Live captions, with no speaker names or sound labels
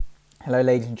Hello,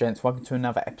 ladies and gents. Welcome to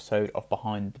another episode of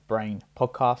Behind the Brain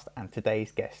podcast. And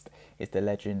today's guest is the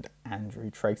legend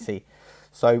Andrew Tracy.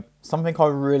 So, something I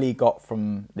really got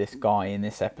from this guy in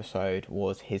this episode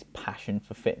was his passion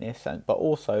for fitness, but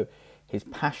also his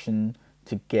passion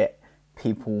to get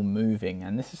people moving.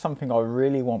 And this is something I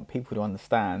really want people to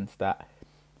understand, that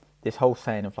this whole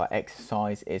saying of like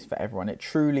exercise is for everyone. It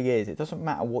truly is. It doesn't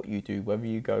matter what you do, whether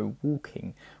you go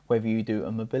walking, whether you do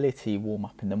a mobility warm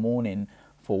up in the morning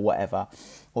for whatever,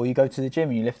 or you go to the gym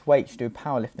and you lift weights, you do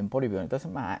powerlifting, bodybuilding. It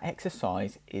doesn't matter.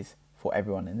 Exercise is for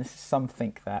everyone, and this is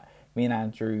something that me and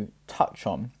Andrew touch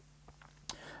on.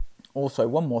 Also,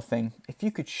 one more thing: if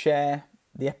you could share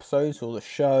the episodes or the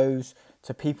shows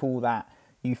to people that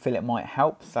you feel it might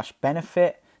help /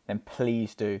 benefit, then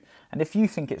please do. And if you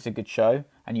think it's a good show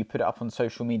and you put it up on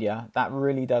social media, that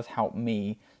really does help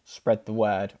me spread the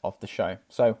word of the show.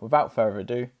 So without further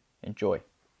ado, enjoy.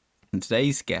 And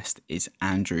today's guest is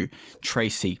Andrew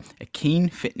Tracy, a keen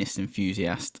fitness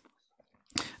enthusiast,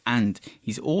 and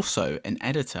he's also an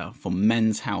editor for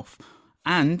Men's Health.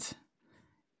 And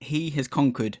he has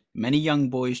conquered many young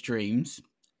boys' dreams,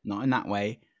 not in that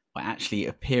way, by actually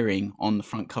appearing on the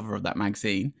front cover of that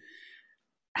magazine.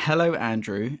 Hello,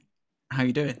 Andrew. How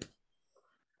you doing?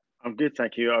 I'm good,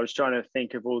 thank you. I was trying to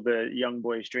think of all the young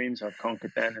boys' dreams I've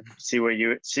conquered then, and see where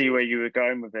you were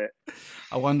going with it.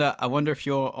 I wonder if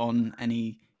you're on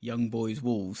any young boys'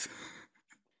 walls.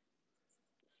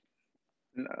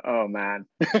 Oh man!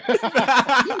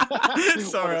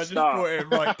 Sorry, I just brought it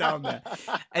right down there.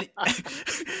 And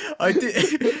I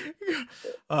did.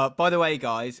 By the way,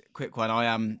 guys, quick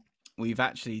one. We've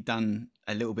actually done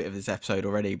a little bit of this episode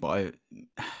already, but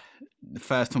the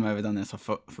first time I ever done this, I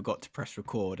forgot to press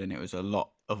record, and it was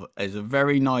a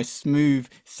very nice, smooth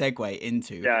segue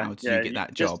into how to get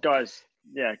that job. Guys,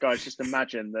 just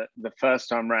imagine that the first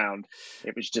time round,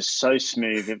 it was just so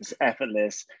smooth, it was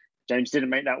effortless. James didn't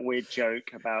make that weird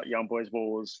joke about young boys'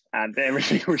 walls, and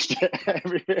everything was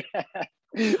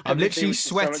I'm literally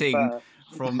sweating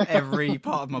from every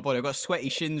part of my body. I've got sweaty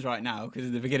shins right now because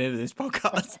of the beginning of this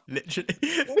podcast.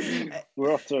 Literally.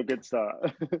 We're off to a good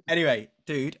start. Anyway,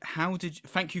 dude,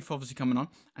 thank you for obviously coming on.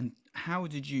 And how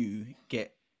did you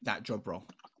get that job role?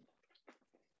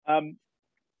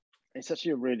 It's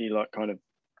actually a really kind of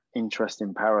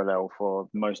interesting parallel for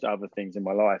most other things in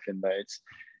my life, in that it's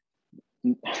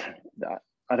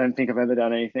I don't think I've ever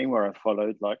done anything where I've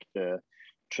followed like the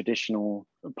traditional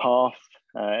path.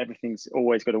 Everything's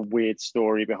always got a weird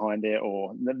story behind it,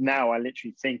 or now I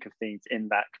literally think of things in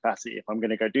that capacity. If I'm going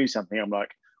to go do something, I'm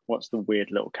like, what's the weird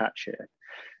little catch here?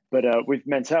 But with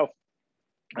Men's Health,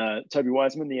 Toby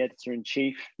Wiseman, the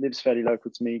editor-in-chief, lives fairly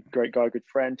local to me, great guy, good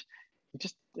friend. He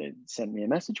just sent me a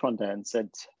message one day and said,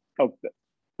 oh,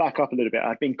 back up a little bit.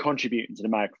 I've been contributing to the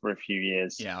mag for a few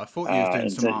years. Yeah, I thought you was doing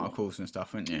some articles and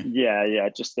stuff, weren't you? Yeah,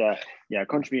 just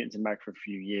contributing to the mag for a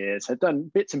few years. I've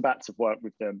done bits and bats of work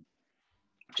with them,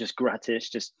 just gratis,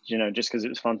 just because it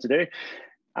was fun to do.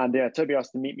 And Toby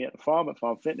asked to meet me at the farm, at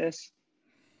Farm Fitness,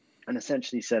 and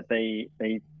essentially said they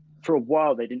for a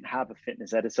while they didn't have a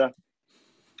fitness editor,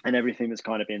 and everything was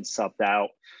kind of being subbed out.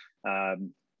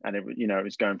 And it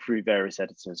was going through various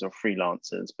editors or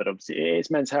freelancers, but obviously it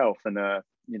is Men's Health, and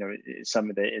it's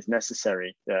something that is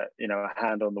necessary, that a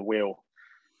hand on the wheel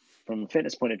from a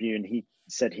fitness point of view. And he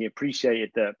said he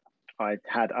appreciated that I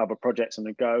had other projects on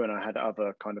the go and I had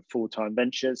other kind of full-time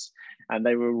ventures, and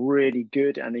they were really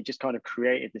good, and they just kind of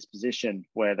created this position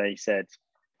where they said,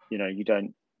 you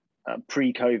don't.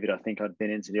 Pre-COVID, I think I'd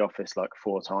been into the office like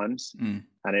 4 times,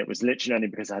 and it was literally only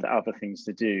because I had other things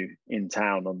to do in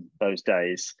town on those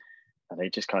days. And they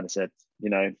just kind of said,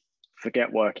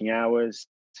 forget working hours,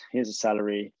 here's a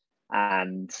salary,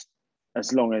 and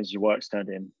as long as your work's turned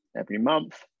in every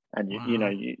month, and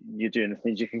you're doing the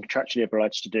things you're contractually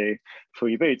obliged to do for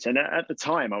your boots. And at the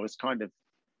time, I was kind of,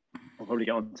 I'll probably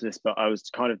get onto this, but I was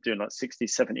kind of doing like 60,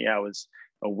 70 hours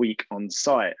a week on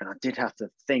site, and I did have to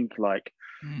think like,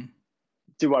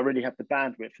 do I really have the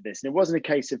bandwidth for this? And it wasn't a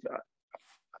case of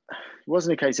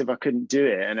I couldn't do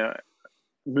it. And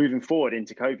moving forward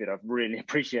into COVID, I've really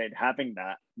appreciated having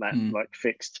that like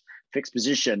fixed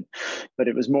position. But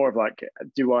it was more of like,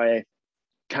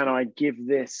 can I give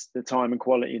this the time and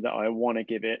quality that I want to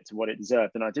give it to what it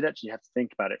deserved? And I did actually have to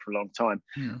think about it for a long time.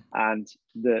 And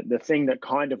the thing that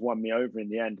kind of won me over in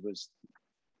the end was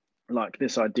like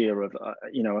this idea of,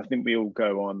 I think we all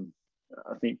go on,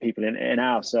 I think people in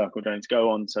our circle, James,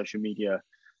 go on social media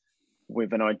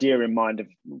with an idea in mind of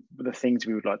the things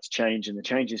we would like to change and the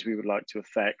changes we would like to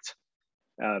affect,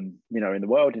 in the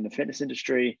world, in the fitness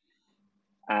industry.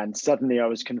 And suddenly I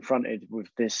was confronted with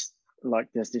this like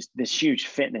there's this huge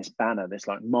fitness banner, this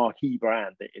like marquee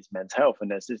brand that is Men's Health,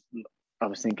 and there's this. I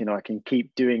was thinking I can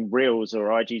keep doing reels or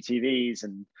IGTVs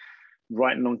and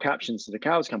writing long captions to the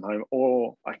cows come home,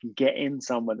 or I can get in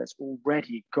somewhere that's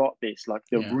already got this, like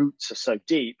the roots are so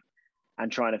deep,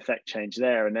 and try and affect change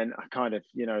there. And then I kind of,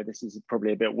 this is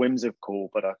probably a bit whimsical,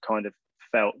 but I kind of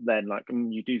felt then like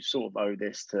you do sort of owe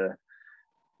this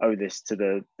to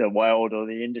the world or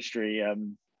the industry.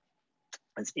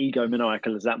 As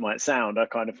egomaniacal as that might sound, I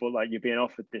kind of felt like you're being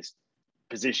offered this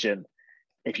position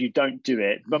if you don't do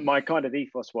it. But my kind of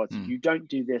ethos was, if you don't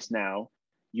do this now,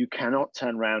 you cannot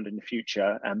turn around in the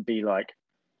future and be like,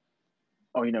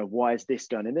 oh, why is this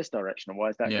going in this direction, or why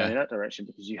is that going in that direction?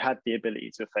 Because you had the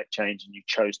ability to affect change and you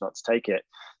chose not to take it.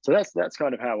 So that's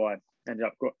kind of how I ended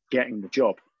up getting the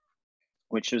job,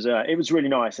 which was it was really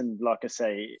nice. And like I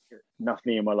say,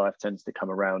 nothing in my life tends to come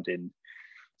around in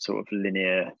sort of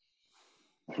linear,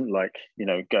 like,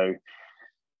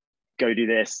 go do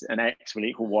this and X will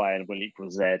equal Y and will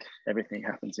equal Z. Everything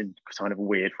happens in kind of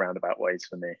weird roundabout ways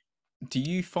for me. Do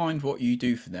you find what you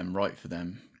do for them, right for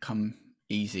them, come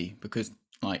easy? Because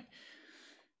like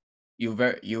you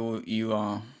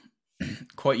are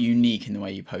quite unique in the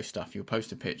way you post stuff. You'll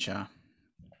post a picture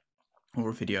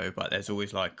or a video, but there's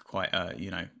always like quite a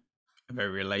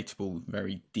very relatable,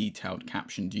 very detailed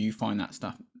caption. Do you find that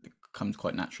stuff comes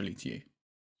quite naturally to you?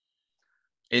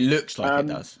 It looks like it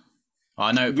does.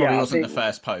 I know it probably wasn't the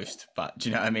first post, but do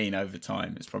you know what I mean? Over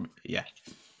time, it's probably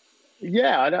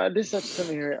I know this is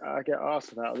something I get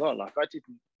asked about a lot. Like I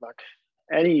didn't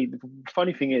the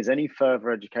funny thing is, any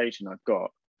further education I've got,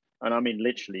 and I mean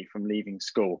literally from leaving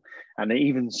school, and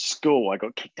even school I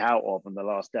got kicked out of on the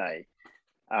last day.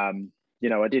 I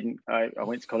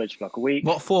went to college for like a week.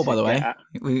 What for, by the way?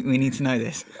 We need to know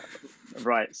this.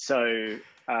 Right. So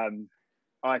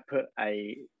I put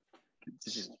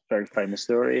this is a very famous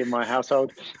story in my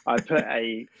household. I put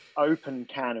a open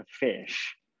can of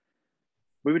fish.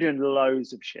 We were doing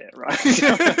loads of shit, right?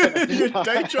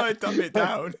 Don't try and dumb it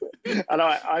down. And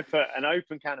I put an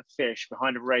open can of fish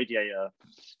behind a radiator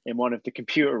in one of the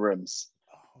computer rooms.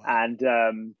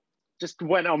 And just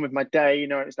went on with my day.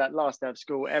 It's that last day of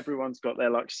school. Everyone's got their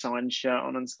like signed shirt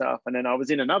on and stuff. And then I was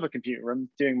in another computer room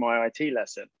doing my IT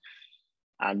lesson.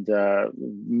 And a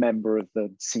member of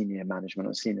the senior management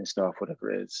or senior staff,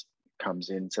 whatever it is, comes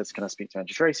in, says, "Can I speak to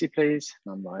Andrew Tracy, please?"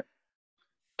 And I'm like,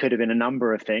 could have been a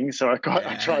number of things. So I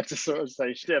tried to sort of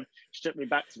say, strip me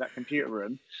back to that computer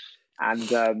room.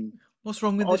 And what's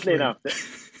wrong with this oddly room? enough,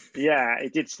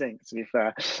 it did stink, to be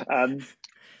fair.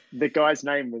 The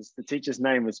teacher's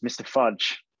name was Mr.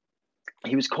 Fudge.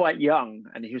 He was quite young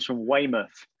and he was from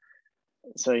Weymouth.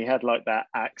 So he had like that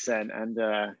accent.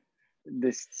 And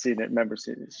this senior member,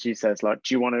 she says, like,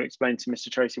 "Do you want to explain to Mr.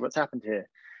 Tracy what's happened here?"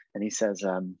 And he says,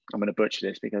 I'm going to butcher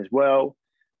this, because, well,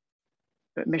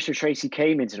 Mr. Tracy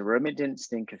came into the room, it didn't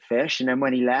stink of fish. And then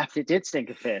when he left, it did stink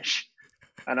of fish.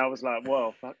 And I was like,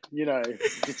 well,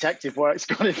 detective work's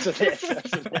gone into this.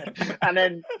 And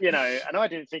then, and I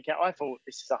didn't think it. I thought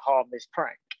this is a harmless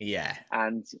prank. Yeah.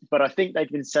 But I think they'd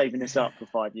been saving this up for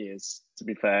 5 years, to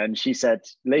be fair. And she said,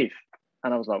 "Leave."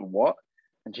 And I was like, "What?"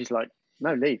 And she's like,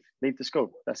 "No, leave the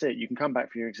school. That's it. You can come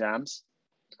back for your exams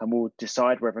and we'll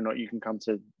decide whether or not you can come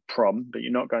to prom, but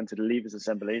you're not going to the Leavers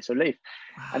Assembly, so leave."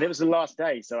 Wow. And it was the last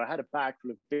day. So I had a bag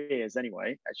full of beers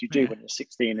anyway, as you do when you're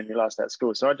 16 and you're last at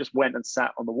school. So I just went and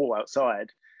sat on the wall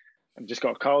outside and just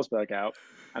got a Carlsberg out.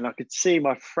 And I could see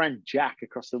my friend Jack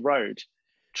across the road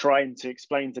trying to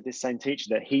explain to this same teacher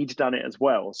that he'd done it as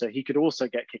well. So he could also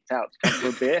get kicked out to come for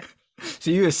a beer.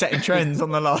 So you were setting trends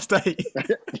on the last day.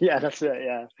 Yeah, that's it.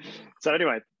 Yeah. So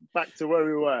anyway, back to where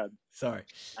we were. Sorry,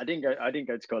 I didn't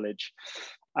go to college.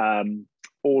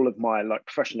 All of my like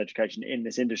professional education in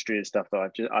this industry is stuff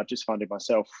that I've just funded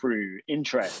myself through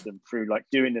interest and through like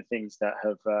doing the things that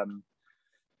have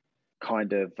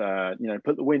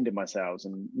put the wind in my sails,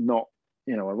 and not,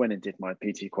 I went and did my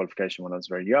PT qualification when I was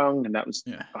very young, and that was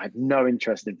I had no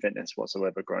interest in fitness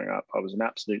whatsoever growing up. I was an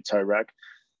absolute toe rag.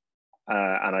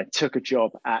 And I took a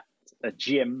job at a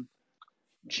gym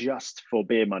just for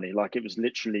beer money. Like, it was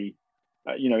literally,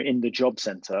 in the job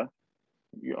center.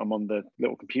 I'm on the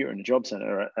little computer in the job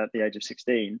center at the age of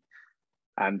 16.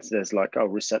 And there's like,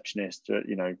 receptionist,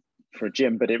 for a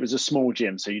gym, but it was a small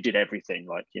gym. So you did everything,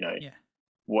 like,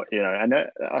 and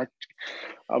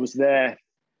I was there.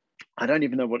 I don't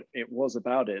even know what it was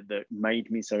about it that made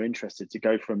me so interested to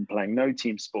go from playing no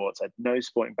team sports. I had no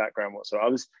sporting background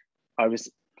whatsoever. I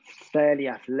was fairly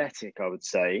athletic, I would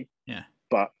say. Yeah.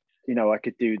 But, I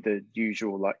could do the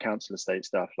usual like council estate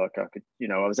stuff. Like I could,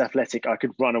 I was athletic. I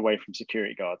could run away from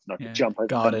security guards and I could jump over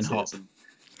garden fences hop.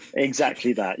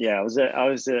 Exactly that. Yeah, I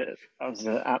was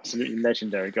an absolutely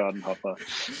legendary garden hopper.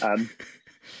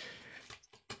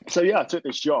 So yeah, I took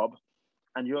this job,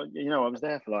 and I was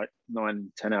there for like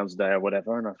 9, 10 hours a day or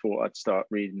whatever, and I thought I'd start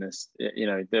reading this.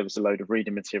 There was a load of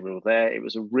reading material there. It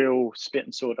was a real spit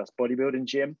and sawdust bodybuilding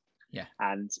gym. Yeah.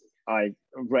 And I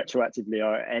retroactively,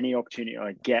 any opportunity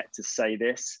I get to say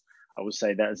this, I will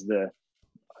say that is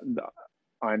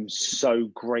I'm so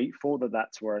grateful that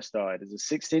that's where I started as a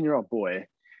 16-year-old boy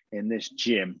in this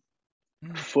gym,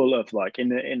 full of like in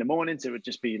the mornings it would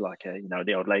just be like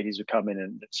the old ladies would come in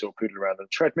and sort of poodle around the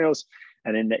treadmills,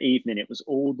 and in the evening it was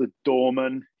all the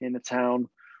doormen in the town,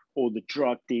 all the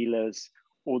drug dealers,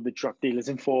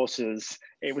 enforcers.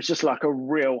 It was just like a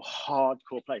real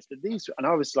hardcore place. And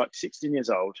I was like 16 years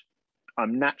old.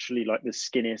 I'm naturally like the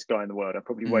skinniest guy in the world. I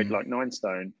probably weighed like 9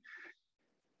 stone,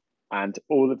 and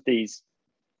all these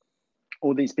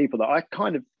people that I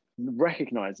kind of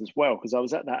recognized as well, because I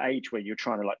was at that age where you're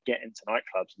trying to like get into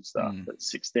nightclubs and stuff at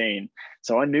 16.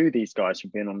 So I knew these guys from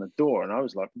being on the door, and I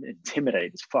was like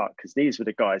intimidated as fuck, because these were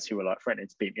the guys who were like threatening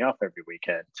to beat me up every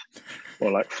weekend,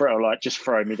 or just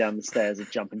throw me down the stairs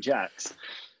of jumping jacks.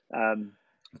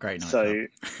 Great night. So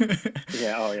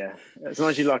yeah, oh yeah, as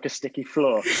long as you like a sticky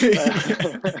floor.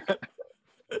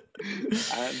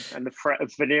 And the threat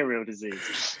of venereal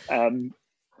disease.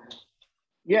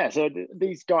 Yeah, so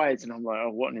these guys, and I'm like,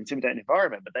 oh, what an intimidating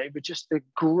environment, but they were just the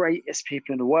greatest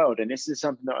people in the world. And this is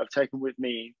something that I've taken with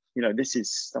me. I'm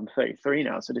 33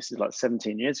 now, so this is like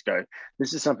 17 years ago.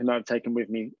 This is something that I've taken with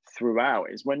me throughout,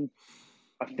 is when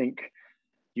I think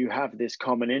you have this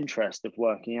common interest of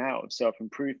working out, of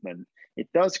self-improvement, it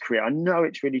does create, I know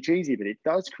it's really cheesy, but it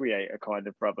does create a kind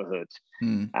of brotherhood.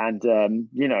 And,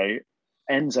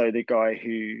 Enzo, the guy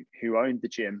who owned the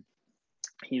gym,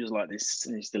 he was like this,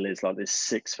 and he still is like this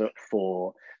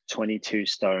 6'4", 22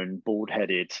 stone, bald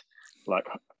headed, like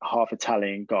half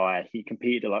Italian guy. He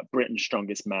competed at like Britain's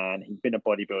Strongest Man. He'd been a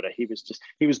bodybuilder. He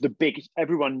was the big,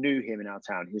 everyone knew him in our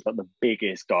town. He was like the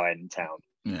biggest guy in town.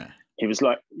 Yeah. He was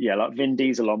like Vin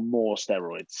Diesel on more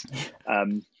steroids.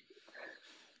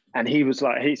 And he's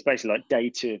basically like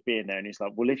day 2 of being there. And he's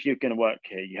like, well, if you're going to work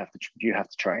here, you have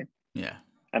to train. Yeah.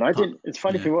 And I didn't, it's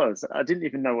funny thing was, I didn't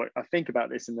even know I think about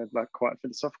this in a like quite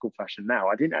philosophical fashion now.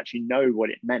 I didn't actually know what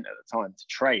it meant at the time to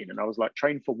train. And I was like,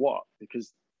 train for what?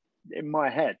 Because in my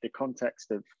head, the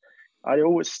context of, I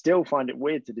always still find it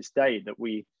weird to this day that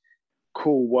we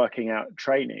call working out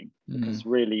training, because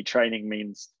really training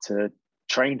means to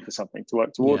train for something, to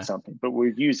work towards something, but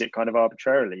we use it kind of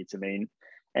arbitrarily to mean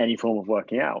any form of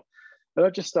working out. But I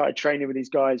just started training with these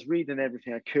guys, reading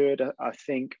everything I could. I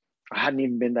think I hadn't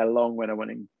even been there long when I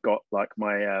went and got like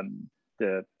my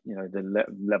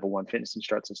level 1 fitness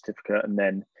instructor certificate, and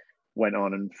then went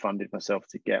on and funded myself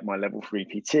to get my level 3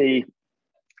 PT,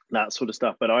 that sort of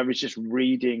stuff. But I was just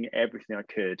reading everything I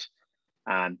could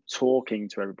and talking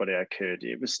to everybody I could.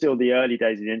 It was still the early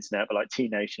days of the internet, but like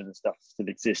T-Nation and stuff still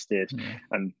existed.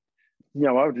 And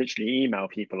I would literally email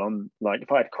people on, like,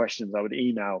 if I had questions, I would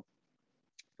email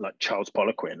like Charles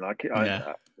Poliquin. Like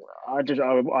I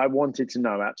wanted to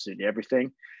know absolutely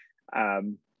everything.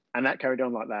 And that carried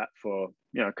on like that for,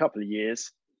 a couple of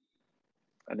years.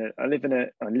 And I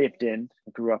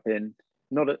grew up in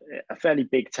not a fairly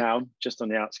big town, just on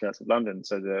the outskirts of London.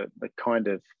 So the kind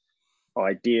of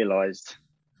idealized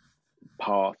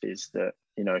path is that,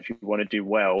 if you want to do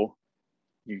well,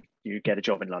 you get a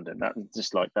job in London.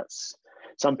 That's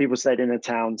some people stayed in a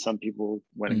town, some people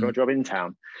went and got a job in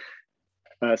town.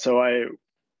 So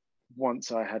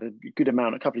once I had a good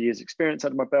amount, a couple of years experience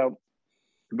under my belt,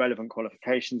 relevant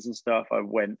qualifications and stuff, I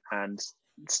went and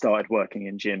started working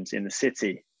in gyms in the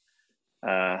city,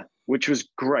 which was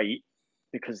great,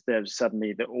 because there was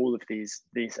suddenly that all of these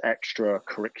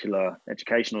extracurricular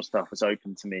educational stuff was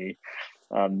open to me.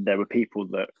 There were people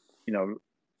that,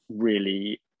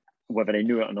 really, whether they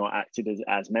knew it or not, acted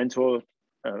as mentor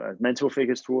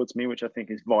figures towards me, which I think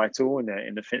is vital in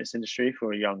the fitness industry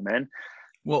for young men.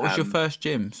 What was your first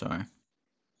gym? Sorry,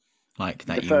 like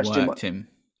that you worked in.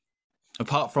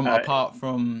 Apart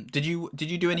from, did you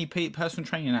do any personal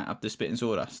training out of the Spit and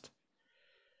Sawdust?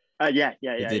 Yeah.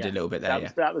 You did a little bit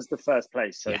there. That was the first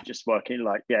place. So just working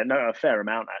a fair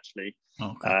amount actually.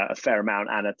 Okay. A fair amount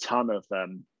and a ton of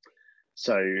them.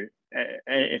 So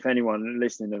if anyone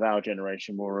listening of our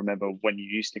generation will remember when you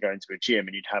used to go into a gym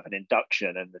and you'd have an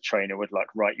induction and the trainer would like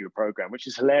write you a program, which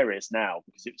is hilarious now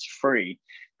because it was free.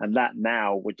 And that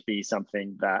now would be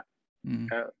something that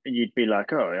you'd be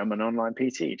like, oh, I'm an online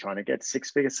PT trying to get a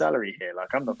 6-figure salary here. Like,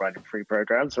 I'm not writing free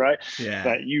programs, right? Yeah.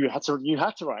 But you had to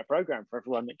write a program for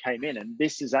everyone that came in. And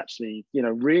this is actually,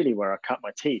 really where I cut my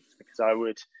teeth, because I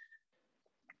would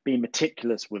be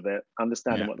meticulous with it,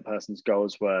 understanding Yeah. what the person's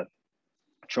goals were,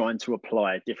 trying to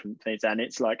apply different things. And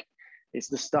it's like, it's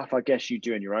the stuff I guess you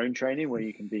do in your own training where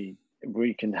you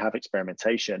can have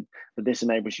experimentation, but this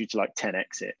enables you to like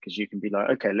 10x it, because you can be like,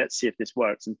 okay, let's see if this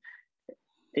works. And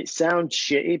it sounds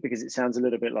shitty because it sounds a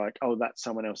little bit like, oh, that's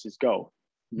someone else's goal.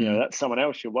 You know, that's someone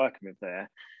else you're working with there.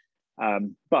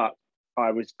 But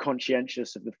I was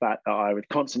conscientious of the fact that I would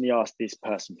constantly ask this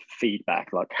person for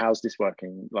feedback, like, how's this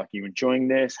working? Like, are you enjoying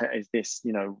this? Is this,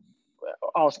 you know,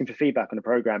 asking for feedback on the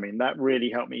programming. That really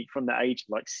helped me from the age of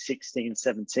like 16,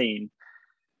 17,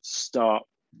 start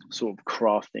sort of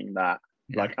crafting that,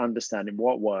 like understanding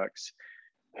what works,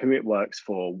 who it works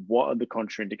for, what are the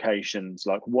contraindications,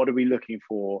 like what are we looking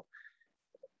for,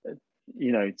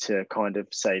 you know, to kind of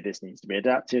say this needs to be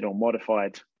adapted or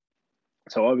modified.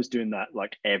 So I was doing that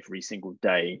like every single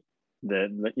day.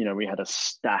 You know, we had a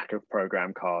stack of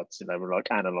program cards, and they were like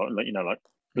analog, you know, like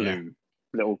blue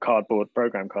little cardboard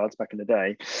program cards back in the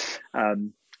day.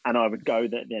 And I would go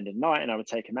there at the end of the night and I would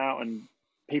take them out, and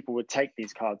people would take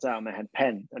these cards out and they had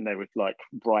pen and they would like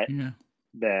write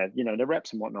their, you know, their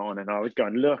reps and whatnot on. And I would go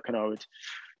and look, and I would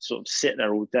sort of sit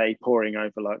there all day poring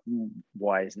over like,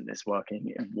 why isn't this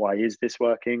working? Why is this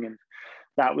working? And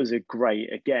that was a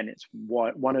great, again, it's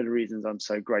one of the reasons I'm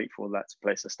so grateful that's the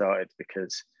place I started,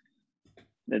 because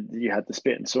you had the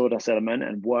spit and sawdust element,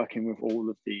 and working with all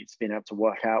of these, being able to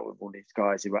work out with all these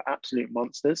guys who were absolute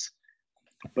monsters,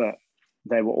 but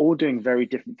they were all doing very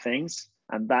different things.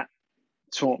 And that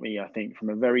taught me, I think, from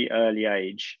a very early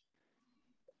age,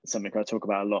 something I talk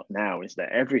about a lot now, is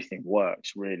that everything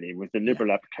works really with the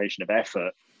liberal application of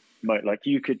effort. Like,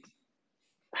 you could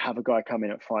have a guy come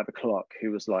in at 5 o'clock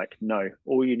who was like, no,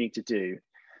 all you need to do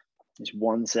is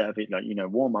one set of it, like, you know,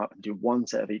 warm up and do one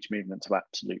set of each movement to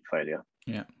absolute failure.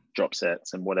 Drop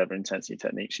sets and whatever intensity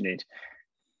techniques you need.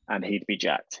 And he'd be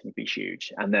jacked, he'd be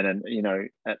huge. And then, you know,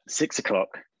 at 6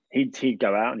 o'clock, he'd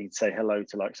go out and he'd say hello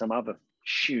to like some other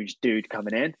huge dude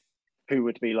coming in who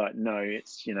would be like, no,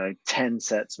 it's, you know, 10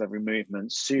 sets of every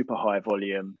movement, super high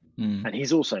volume. And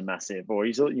he's also massive, or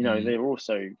he's, you know, they're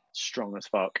also strong as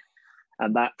fuck.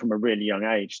 And that from a really young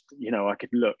age, you know, I could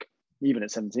look, even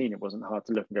at 17, it wasn't hard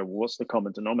to look and go, well, what's the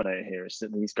common denominator here? Is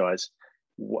that these guys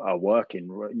are working,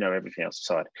 you know, everything else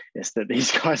aside. It's that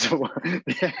these guys are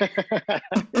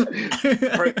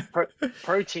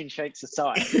protein shakes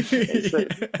aside.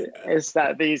 It's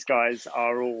that these guys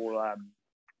are all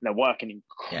they're working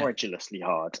incredulously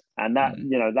hard. And that,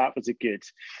 you know, that was a good,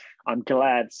 I'm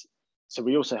glad. So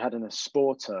we also had an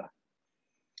Esporter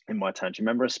in my town. Do you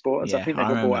remember Esporters? I think they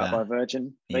got bought out by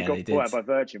Virgin. They got bought out by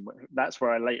Virgin. That's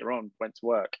where I later on went to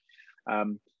work.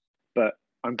 But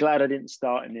I'm glad I didn't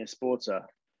start in the Esporter.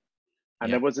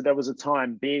 And there was a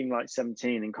time being like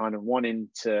 17 and kind of wanting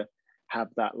to have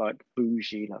that like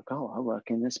bougie, like, oh, I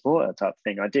work in the Esporter type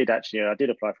thing. I did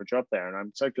apply for a job there, and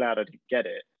I'm so glad I didn't get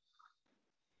it,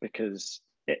 because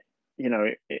it, you know,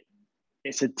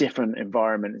 it's a different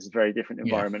environment. It's a very different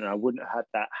environment. And I wouldn't have had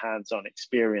that hands-on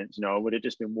experience. You know, I would have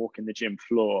just been walking the gym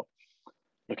floor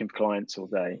looking for clients all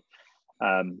day.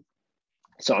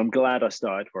 So I'm glad I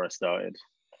started where I started.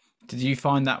 Did you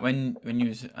find that when you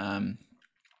was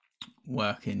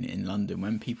working in London,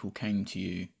 when people came to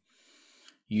you,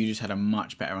 you just had a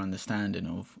much better understanding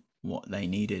of what they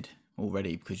needed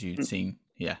already, because you'd seen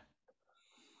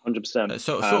 100%.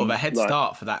 Sort of a head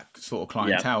start for that sort of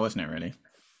clientele, wasn't it, really?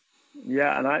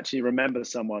 Yeah, and I actually remember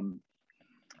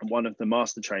one of the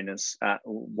master trainers at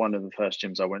one of the first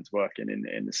gyms I went to work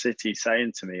in the city,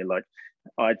 saying to me, like,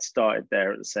 I'd started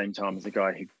there at the same time as a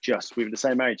guy who we were the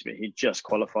same age, but he'd just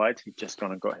qualified. He'd just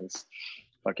gone and got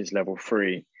his level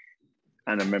 3.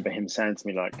 And I remember him saying to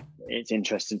me, like, it's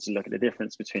interesting to look at the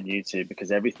difference between you two,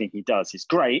 because everything he does is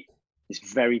great.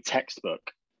 It's very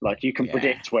textbook. Like, you can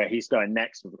predict where he's going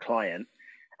next with a client.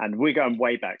 And we're going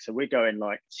way back. So we're going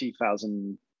like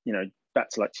 2000, you know, back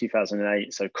to like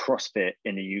 2008. So CrossFit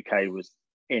in the UK was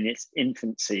in its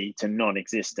infancy to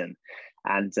non-existent.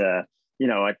 And, you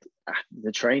know,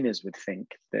 the trainers would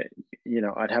think that, you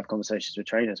know, I'd have conversations with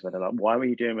trainers where they're like, why were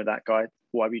you doing with that guy?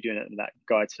 Why were you doing it with that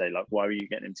guy today? Like, why were you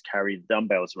getting him to carry the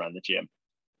dumbbells around the gym?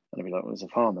 And I'd be like, well, it was a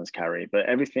farmer's carry. But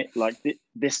everything, like,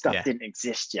 this stuff didn't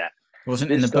exist yet. It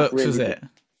wasn't in the books, really, was it?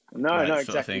 No,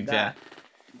 exactly that.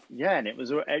 Yeah, and it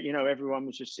was, you know, everyone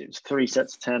was just, it was 3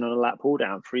 sets of 10 on a lat pull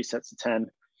down, 3 sets of 10.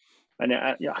 And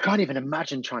I can't even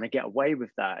imagine trying to get away with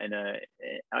that.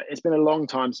 It's been a long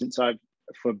time since I've,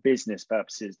 for business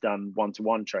purposes, done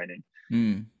one-to-one training.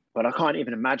 But I can't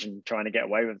even imagine trying to get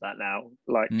away with that now.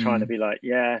 Like trying to be like,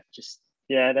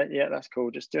 that's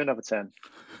cool. Just do another 10.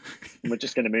 And we're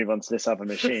just going to move on to this other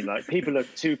machine. Like, people are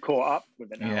too caught up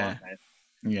with it now, aren't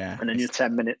they? Yeah. And then your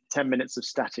 10 minutes of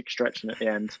static stretching at the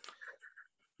end.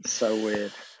 So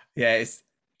weird. Yeah,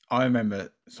 I remember,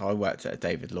 so I worked at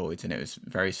David Lloyd's, and it was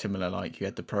very similar. Like, you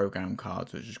had the program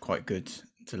cards, which was quite good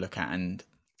to look at, and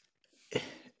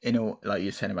like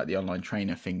you're saying about the online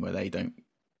trainer thing, where they don't,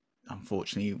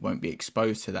 unfortunately, won't be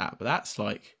exposed to that. But that's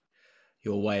like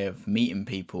your way of meeting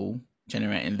people,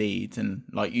 generating leads, and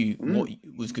like what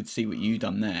was good to see what you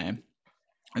done there.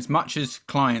 As much as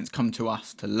clients come to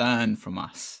us to learn from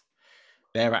us,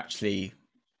 they're actually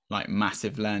like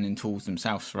massive learning tools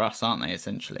themselves for us, aren't they?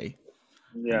 Essentially.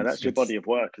 Yeah, that's your body of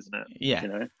work, isn't it? Yeah, you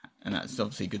know, and that's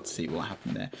obviously good to see what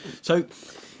happened there. So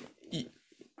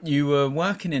you were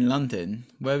working in London.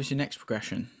 Where was your next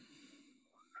progression?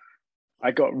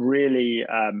 I got really,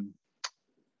 I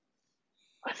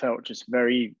felt just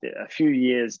a few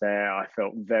years there, I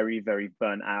felt very, very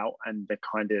burnt out, and the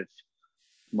kind of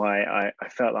I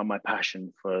felt like my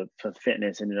passion for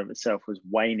fitness in and of itself was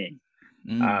waning.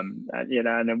 And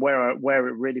then where it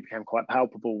really became quite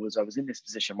palpable was I was in this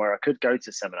position where I could go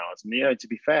to seminars, and to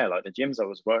be fair, like the gyms I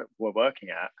was were working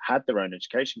at had their own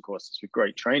education courses with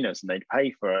great trainers, and they'd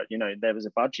pay for it. There was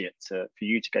a budget for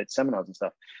you to go to seminars and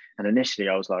stuff. And initially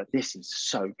I was like, this is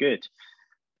so good,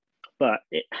 but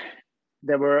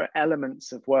there were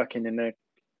elements of working in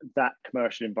that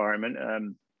commercial environment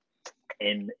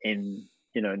in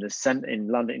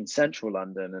London, in central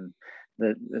London, and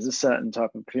there's a certain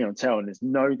type of clientele, and there's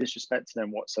no disrespect to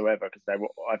them whatsoever, because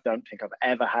I don't think I've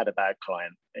ever had a bad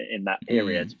client in that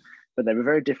period, but they were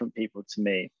very different people to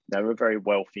me. They were very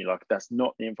wealthy. Like, that's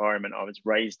not the environment I was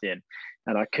raised in,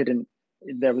 and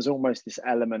there was almost this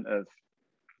element of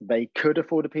they could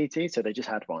afford a PT, so they just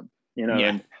had one,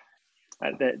 and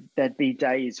there'd be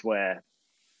days where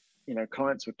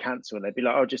clients would cancel, and they'd be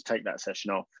like, "Oh, just take that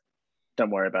session off. Don't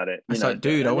worry about it." It's like,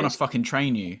 dude, I want to fucking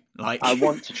train you. Like, I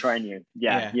want to train you.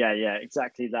 Yeah,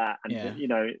 exactly that.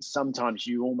 And sometimes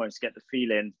you almost get the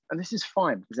feeling, and this is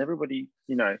fine, because everybody,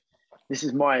 this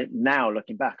is now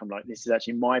looking back, I'm like, this is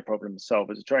actually my problem to solve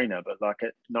as a trainer. But like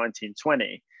at 19,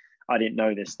 20, I didn't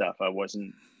know this stuff. I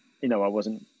wasn't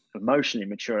emotionally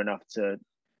mature enough to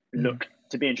look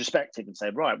to be introspective and say,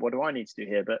 right, what do I need to do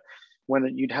here? But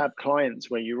when you'd have clients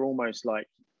where you're almost like,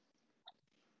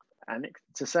 and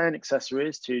to say an accessory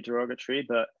is too derogatory,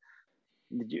 but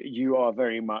you are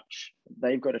very much,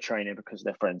 they've got a trainer because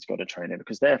their friend's got a trainer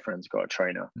because their friend's got a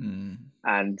trainer.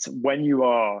 And when you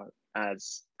are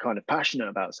as kind of passionate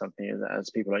about something as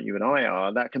people like you and I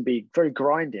are, that can be very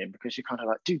grinding, because you're kind of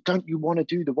like, dude, don't you want to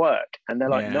do the work? And they're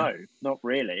like, no, not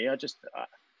really. I just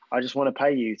want to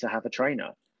pay you to have a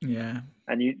trainer. Yeah.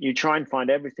 And you try and find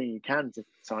everything you can to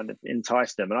kind of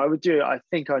entice them. And I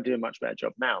think I do a much better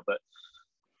job now, but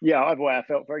yeah, either way, I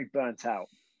felt very burnt out.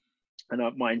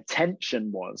 And my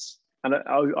intention was, and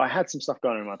I had some stuff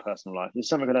going on in my personal life. There's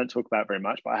something I don't talk about very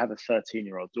much, but I have a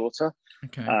 13-year-old daughter.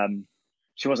 Okay.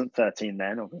 She wasn't 13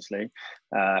 then, obviously.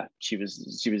 She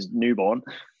was newborn.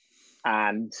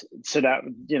 And so that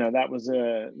was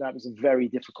a very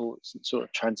difficult sort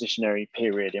of transitionary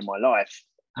period in my life.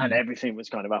 And everything was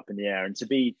kind of up in the air. And to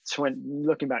be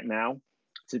looking back now,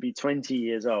 to be 20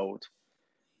 years old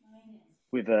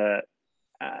with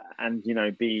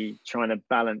be trying to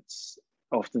balance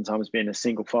oftentimes being a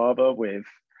single father with,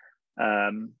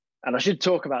 and I should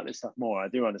talk about this stuff more. I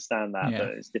do understand that, but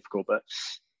it's difficult. But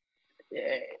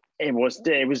it was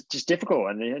just difficult,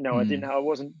 and I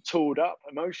wasn't tooled up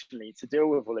emotionally to deal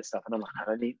with all this stuff. And I'm like,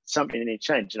 I need something to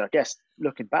change. And I guess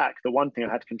looking back, the one thing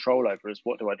I had control over is,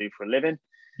 what do I do for a living?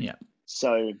 Yeah.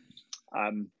 So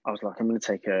I was like, I'm going to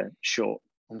take a short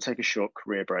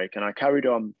career break. And I carried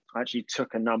on. I actually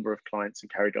took a number of clients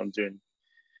and carried on doing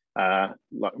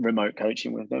like remote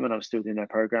coaching with them, and I was still doing their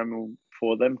program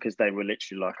for them, because they were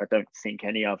literally like, I don't think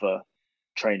any other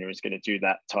trainer is going to do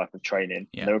that type of training.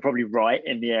 Yeah. They were probably right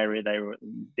in the area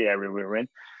we were in.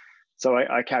 So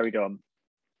I carried on.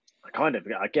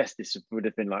 I guess this would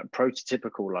have been like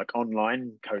prototypical, like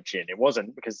online coaching. It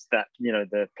wasn't, because that,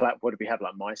 what did we have,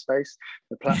 like MySpace?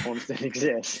 The platforms didn't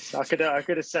exist. I could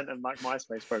have sent them like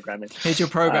MySpace programming. Here's your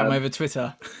program over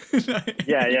Twitter.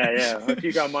 Yeah. If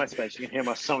you go on MySpace, you can hear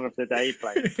my song of the day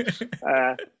play.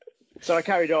 So I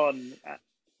carried on,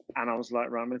 and I was like,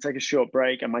 right, I'm going to take a short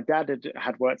break. And my dad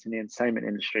had worked in the entertainment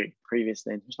industry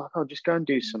previously, and he was like, oh, just go and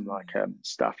do some like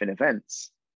stuff in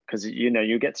events. Because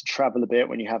you get to travel a bit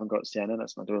when you haven't got Sienna,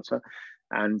 that's my daughter,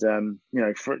 and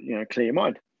clear your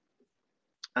mind.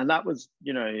 And that was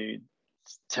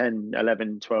 10,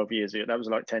 11, 12 years ago. That was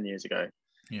like 10 years ago.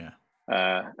 Yeah.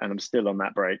 And I'm still on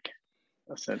that break,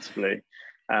 ostensibly.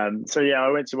 So yeah,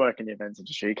 I went to work in the events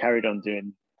industry, carried on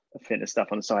doing fitness stuff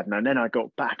on the side. And then I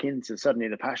got back into, suddenly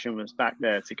the passion was back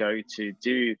there to go to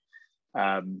do,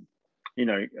 you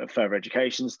know, further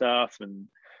education stuff. And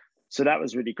so that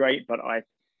was really great. But I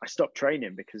stopped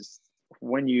training because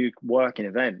when you work in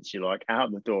events, you're like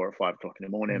out the door at 5 o'clock in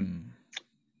the morning.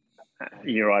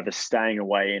 You're either staying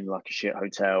away in like a shit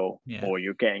hotel, or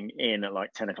you're getting in at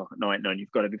like 10 o'clock at night and you've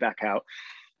got to be back out.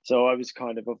 So I was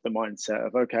kind of the mindset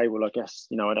of, okay, well, I guess,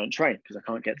 you know, I don't train because I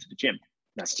can't get to the gym.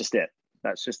 That's just it.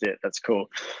 That's cool.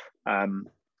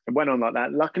 It went on like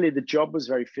that. Luckily, the job was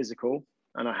very physical,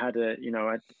 and I had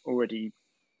I'd already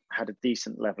had a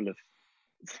decent level of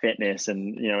fitness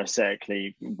and, you know,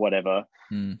 aesthetically, whatever.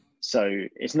 So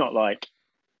it's not like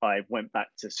I went back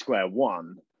to square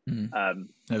one. There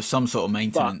was some sort of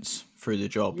maintenance through the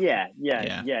job. Yeah.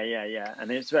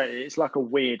 And it's like a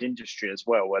weird industry as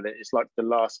well, where it's like the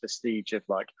last vestige of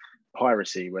like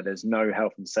piracy, where there's no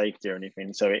health and safety or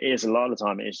anything. So it is, a lot of the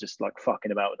time it is just like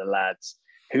fucking about with the lads.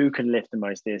 Who can lift the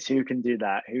most this? Who can do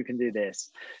that? Who can do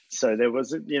this? So there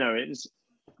was, you know,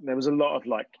 there was a lot of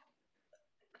like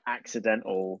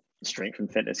accidental strength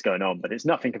and fitness going on, but it's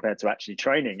nothing compared to actually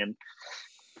training.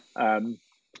 And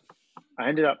I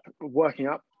ended up working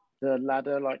up the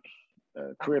ladder, like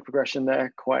career progression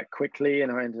there quite quickly.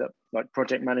 And I ended up like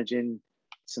project managing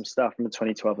some stuff from the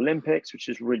 2012 Olympics, which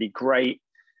is really great.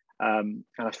 And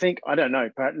I think, I don't know,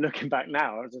 but looking back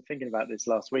now, I was thinking about this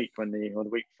last week or the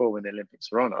week before when the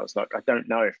Olympics were on. I was like, I don't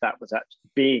know if that was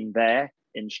actually being there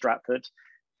in Stratford.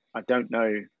 I don't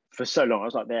know. For so long, I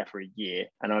was like there for a year,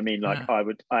 and I mean, like I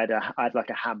had like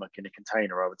a hammock in a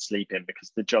container I would sleep in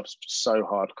because the job's just so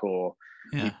hardcore.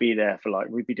 We'd be there for like,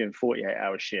 we'd be doing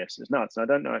 48-hour shifts. It's nuts. And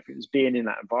I don't know if it was being in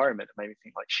that environment that made me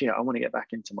think like, shit, I want to get back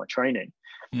into my training.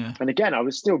 And again, I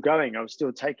was still going. I was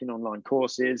still taking online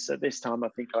courses. At this time, I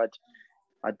think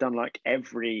I'd done like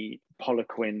every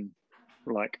Poliquin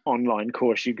like online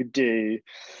course you could do.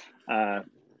 I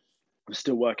was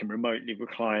still working remotely with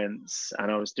clients,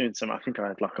 and I was doing I think I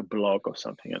had like a blog or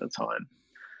something at the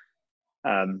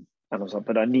time. And I was like,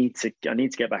 but I need to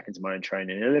get back into my own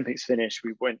training. The Olympics finished,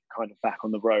 we went kind of back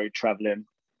on the road traveling.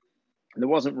 And there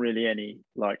wasn't really any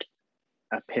like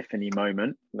epiphany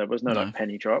moment. There was no like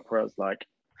penny drop where I was like,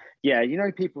 yeah, you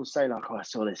know, people say like, oh, I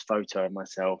saw this photo of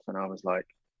myself and I was like,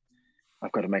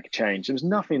 I've got to make a change. There was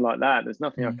nothing like that. There's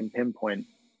nothing I can pinpoint,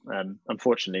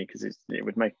 unfortunately, because it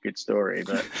would make a good story.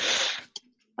 But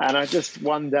and I just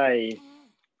one day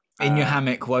in your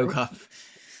hammock woke up.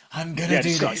 I'm gonna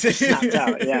do this. Snapped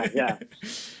out. Yeah.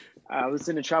 I was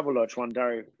in a travel lodge one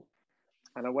day,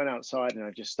 and I went outside and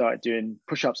I just started doing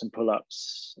push-ups and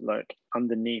pull-ups, like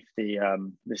underneath the.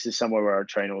 This is somewhere where I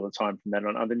train all the time. From then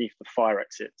on, underneath the fire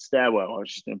exit stairwell, I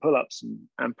was just doing pull-ups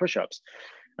and push-ups.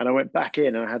 And I went back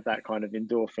in and I had that kind of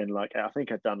endorphin, like I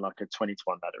think I'd done like a 20 to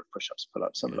 1 ladder of push-ups,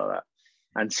 pull-ups, something like that,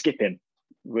 and skipping,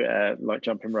 like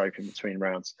jumping rope in between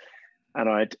rounds. And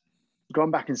I'd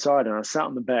gone back inside and I sat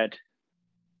on the bed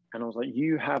and I was like,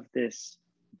 you have this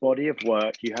body of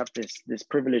work, you have this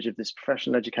privilege of this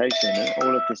professional education and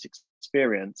all of this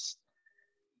experience.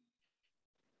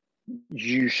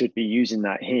 You should be using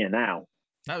that here now.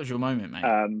 That was your moment, mate.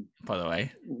 By the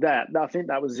way, I think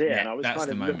that was it. Yeah, and I was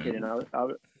kind of looking, and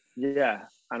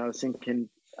and I was thinking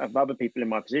of other people in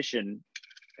my position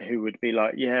who would be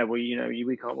like, yeah, well, you know,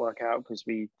 we can't work out because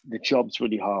the job's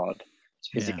really hard, it's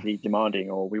physically demanding,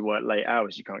 or we work late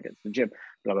hours, you can't get to the gym,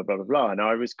 blah blah blah blah blah. And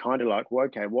I was kind of like, well,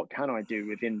 okay, what can I do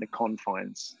within the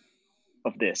confines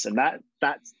of this? And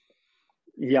that's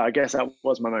I guess that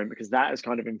was my moment, because that has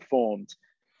kind of informed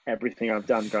everything I've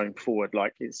done going forward.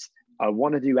 Like, I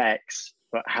want to do X,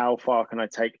 but how far can I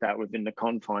take that within the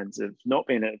confines of not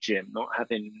being at a gym, not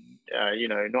having,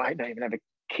 not even have a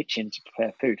kitchen to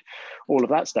prepare food, all of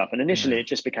that stuff. And initially it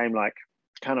just became like,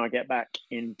 can I get back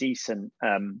in decent,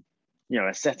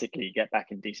 aesthetically get back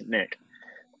in decent nick,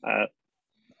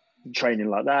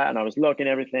 training like that. And I was logging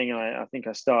everything. I think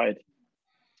I started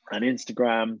an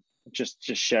Instagram, just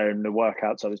sharing the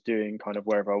workouts I was doing kind of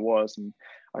wherever I was. And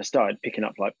I started picking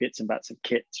up like bits and bats of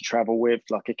kit to travel with,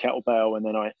 like a kettlebell. And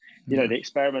then the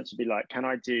experiments would be like, can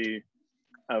I do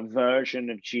a version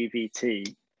of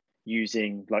GVT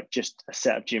using like just a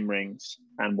set of gym rings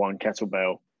and one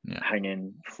kettlebell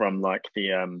hanging from like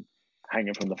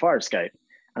hanging from the fire escape?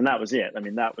 And that was it. I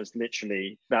mean,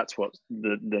 that's what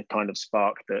the kind of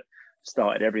spark that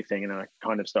started everything. And I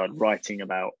kind of started writing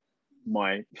about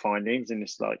my findings in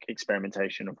this like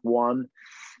experimentation of one.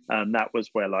 That was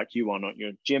where like You Are Not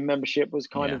Your Gym membership was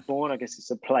kind of born. I guess it's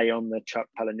a play on the Chuck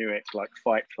Palahniuk like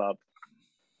Fight Club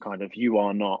kind of, you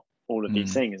are not all of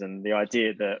these things, and the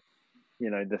idea that, you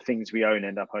know, the things we own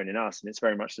end up owning us. And it's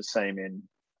very much the same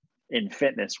in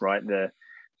fitness, right? The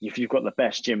if you've got the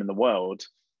best gym in the world,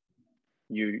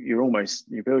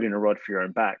 you're building a rod for your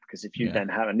own back, because if you then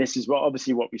have, and this is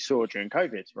obviously what we saw during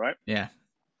COVID, right? Yeah.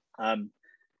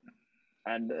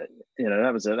 And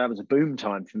that was a boom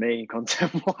time for me,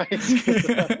 content wise.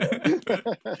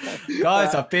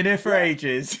 Guys, I've been here for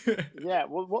ages. Yeah.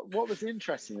 Well, what was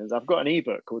interesting is I've got an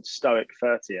ebook called Stoic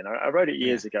 30, and I wrote it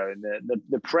years ago. And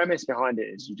the premise behind it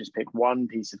is you just pick one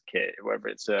piece of kit, whether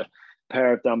it's a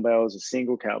pair of dumbbells, a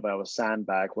single kettlebell, a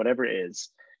sandbag, whatever it is,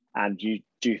 and you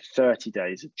do 30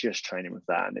 days of just training with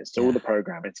that. And it's all the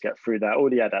programming to get through that,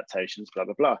 all the adaptations, blah,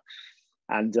 blah, blah.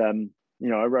 And,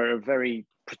 I wrote a very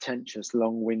pretentious,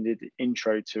 long-winded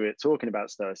intro to it, talking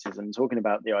about stoicism, talking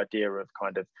about the idea of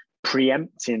kind of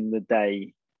preempting the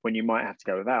day when you might have to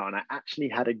go without. And I actually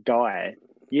had a guy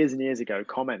years and years ago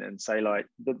comment and say, like,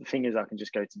 the thing is, I can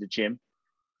just go to the gym.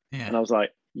 Yeah. And I was like,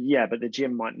 yeah, but the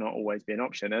gym might not always be an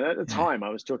option. And at the time, I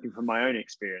was talking from my own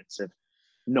experience of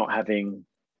not having,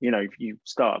 if you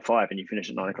start at 5 and you finish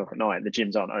at 9 o'clock at night, the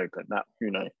gyms aren't open,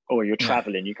 or you're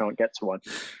traveling, you can't get to one.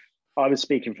 I was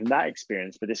speaking from that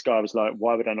experience, but this guy was like,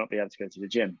 why would I not be able to go to the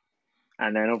gym?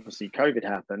 And then obviously COVID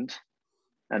happened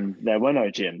and there were no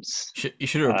gyms. You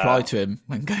should have replied to him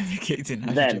when COVID kicked in.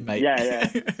 Then, mate? Yeah.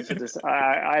 So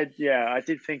I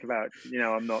did think about,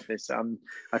 I'm not this,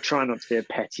 I try not to be a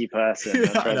petty person. I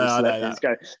try to let things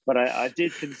go. But I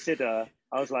did consider,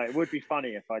 I was like, it would be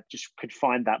funny if I just could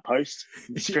find that post,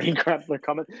 screen grab the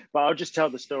comment, but I'll just tell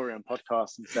the story on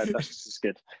podcast instead. That's just as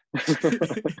good.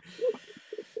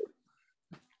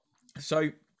 So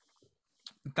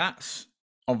that's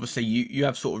obviously you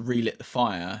have sort of relit the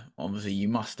fire. Obviously you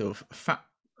must have,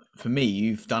 for me,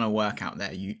 you've done a workout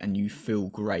there and you feel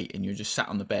great and you're just sat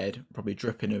on the bed, probably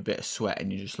dripping a bit of sweat,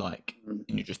 and you're just like, and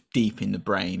you're just deep in the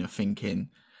brain of thinking,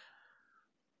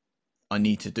 I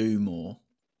need to do more.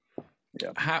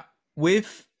 Yeah. How,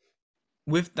 with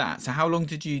that, so how long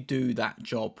did you do that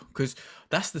job? Because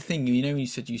that's the thing, you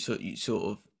said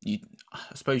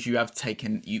I suppose you have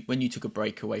taken, when you took a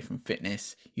break away from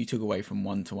fitness, you took away from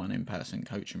one-to-one in-person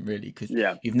coaching, really, because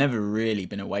you've never really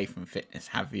been away from fitness,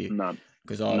 have you? No.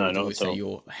 Because I would always say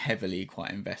you're heavily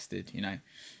quite invested,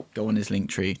 Go on his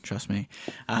Linktree, trust me.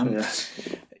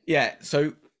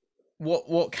 So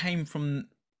what came from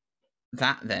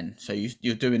that then? So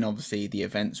you're doing obviously the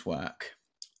events work.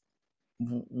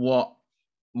 What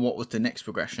was the next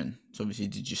progression? So obviously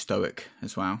did you Stoic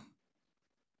as well?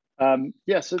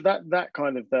 So that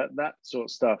kind of that sort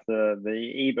of stuff, the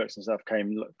ebooks and stuff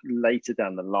came later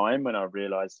down the line when I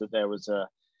realized that there was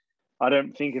I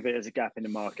don't think of it as a gap in the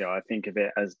market. I think of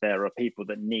it as there are people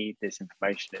that need this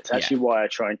information. It's actually why I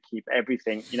try and keep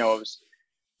everything,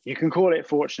 you can call it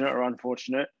fortunate or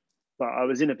unfortunate, but I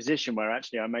was in a position where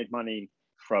actually I made money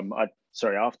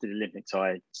after the Olympics,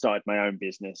 I started my own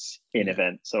business in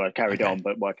events. So I carried on,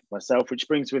 but working myself, which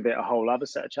brings with it a whole other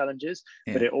set of challenges,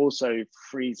 but it also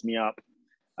frees me up.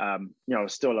 I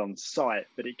was still on site,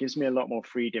 but it gives me a lot more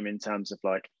freedom in terms of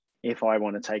like, if I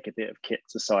want to take a bit of kit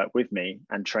to site with me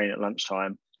and train at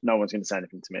lunchtime, no one's going to say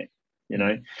anything to me,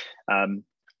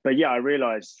 But I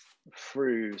realized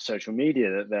through social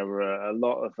media that there were a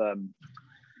lot of,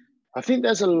 I think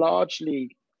there's a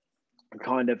largely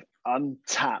kind of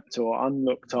untapped or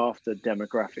unlooked after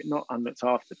demographic, not unlooked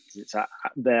after because it's at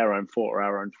their own fault or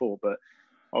our own fault, but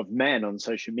of men on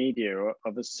social media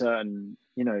of a certain,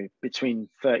 between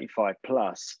 35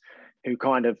 plus who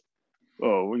kind of,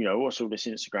 what's all this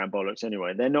Instagram bollocks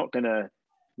anyway? They're not gonna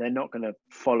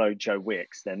follow Joe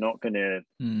Wicks. They're not gonna,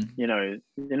 they're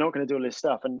not gonna do all this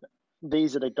stuff. And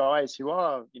these are the guys who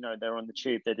are, they're on the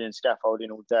tube, they're doing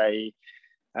scaffolding all day.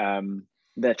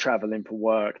 They're traveling for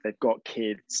work, they've got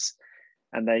kids,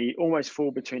 and they almost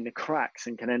fall between the cracks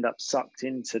and can end up sucked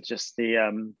into just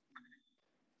the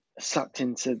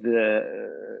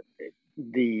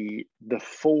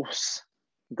false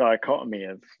dichotomy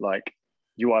of like,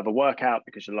 you either work out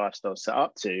because your lifestyle's set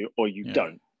up to, or you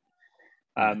don't.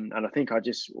 And I think I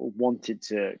just wanted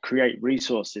to create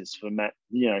resources for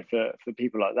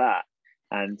people like that,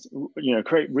 and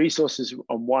create resources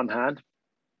on one hand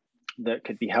that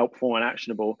could be helpful and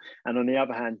actionable, and on the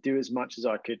other hand, do as much as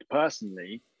I could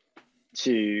personally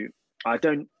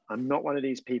I'm not one of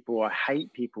these people, I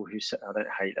hate people who say, I don't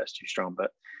hate, that's too strong,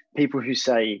 but people who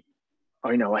say,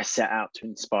 I set out to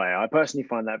inspire. I personally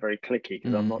find that very clicky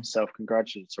because I'm not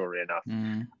self-congratulatory enough.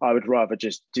 I would rather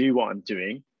just do what I'm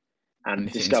doing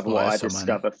and discover what I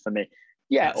discover for me.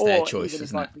 Yeah, that's their choice,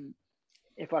 isn't it?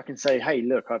 If I can say, hey,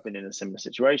 look, I've been in a similar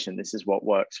situation. This is what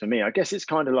works for me. I guess it's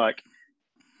kind of like,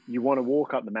 you want to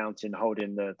walk up the mountain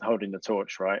holding the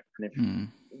torch, right? And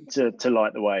to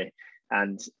light the way,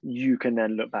 and you can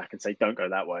then look back and say, don't go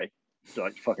that way.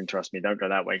 like, fucking trust me, don't go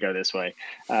that way, go this way.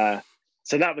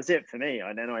 So that was it for me.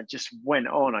 And then I just went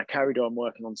on. I carried on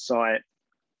working on site.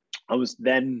 I was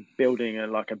then building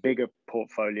a bigger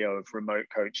portfolio of remote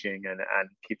coaching and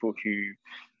people who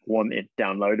wanted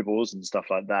downloadables and stuff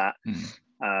like that.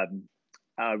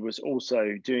 I was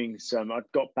also doing I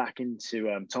got back into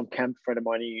Tom Kemp, a friend of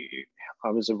mine. I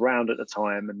was around at the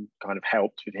time and kind of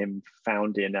helped with him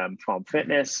founding Farm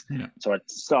Fitness. Yeah. So I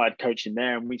started coaching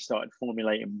there, and we started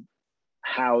formulating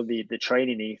how the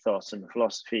training ethos and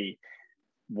philosophy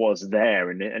was there.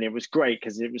 And it was great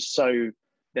because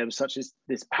there was such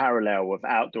this parallel of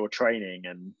outdoor training,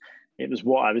 and it was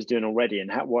what I was doing already.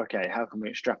 And how can we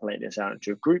extrapolate this out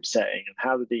into a group setting, and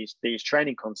how do these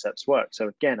training concepts work? So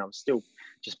again, I was still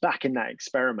just back in that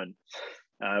experiment,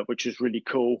 which was really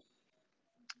cool.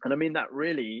 And I mean, that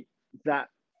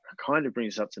kind of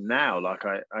brings us up to now. Like,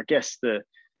 I guess the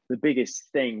biggest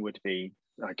thing would be,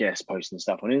 I guess, posting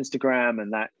stuff on Instagram,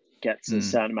 and that gets a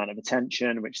certain amount of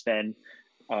attention, which then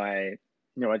I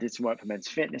did some work for Men's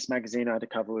Fitness magazine. I had a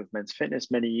cover with Men's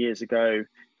Fitness many years ago,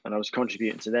 and I was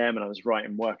contributing to them, and I was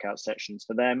writing workout sections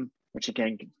for them, which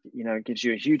again, gives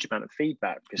you a huge amount of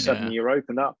feedback, because suddenly you're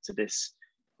open up to this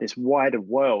wider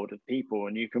world of people,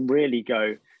 and you can really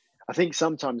go. I think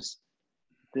sometimes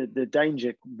the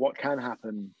danger, what can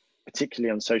happen,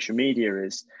 particularly on social media,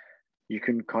 is you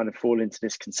can kind of fall into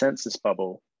this consensus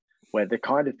bubble where the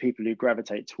kind of people who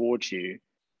gravitate towards you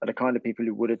are the kind of people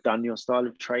who would have done your style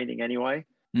of training anyway.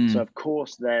 So of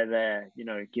course they're there,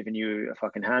 giving you a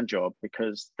fucking hand job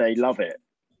because they love it.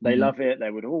 They love it.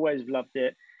 They would always have loved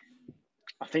it.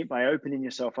 I think by opening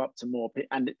yourself up to more people,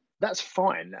 and that's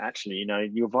fine, actually,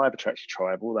 your vibe attracts your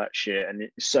tribe, all that shit, and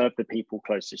it serve the people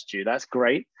closest to you. That's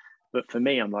great. But for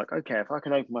me, I'm like, okay, if I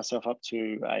can open myself up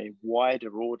to a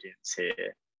wider audience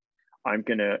here, I'm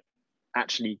going to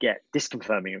actually get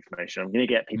disconfirming information. I'm going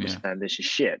to get people saying this is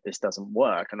shit, this doesn't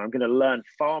work. And I'm going to learn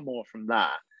far more from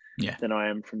that than I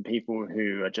am from people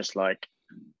who are just like,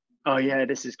 oh yeah,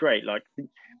 this is great. Like,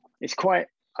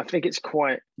 I think it's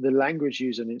quite, the language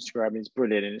used on Instagram is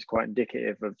brilliant, and it's quite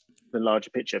indicative of the larger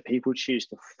picture. People choose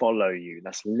to follow you.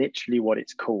 That's literally what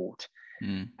it's called.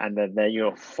 And then they're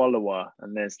your follower.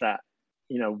 And there's that,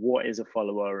 what is a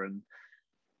follower? And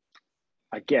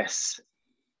I guess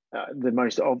the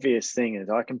most obvious thing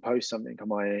is I can post something on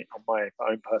my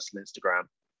own personal Instagram.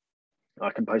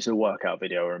 I can post a workout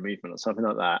video or a movement or something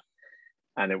like that,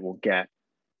 and it will get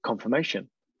confirmation.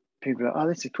 People are like, oh,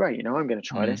 this is great. I'm going to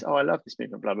try this. Oh, I love this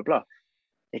movement, blah, blah, blah.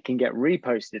 It can get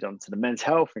reposted onto the Men's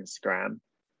Health Instagram,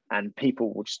 and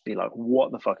people will just be like,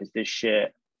 what the fuck is this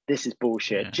shit? This is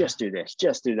bullshit. Just do this,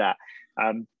 just do that.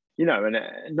 And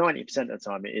 90% of the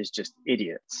time it is just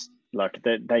idiots. Like,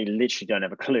 they literally don't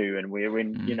have a clue. And we're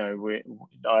in,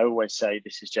 I always say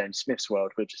this is James Smith's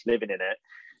world. We're just living in it.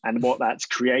 And what that's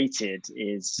created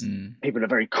is people are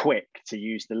very quick to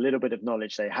use the little bit of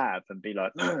knowledge they have and be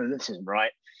like, no, this isn't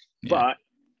right. But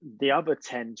the other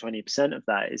 10, 20% of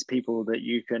that is people that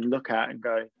you can look at and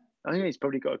go, I think he's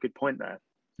probably got a good point there.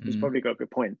 He's probably got a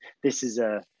good point. This is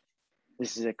a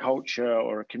culture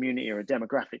or a community or a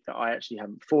demographic that I actually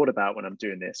haven't thought about when I'm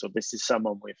doing this, or this is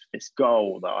someone with this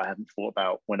goal that I haven't thought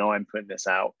about when I'm putting this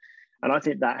out. And I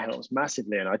think that helps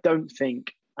massively. And I don't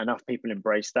think enough people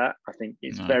embrace that. I think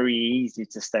it's very easy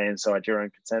to stay inside your own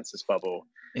consensus bubble.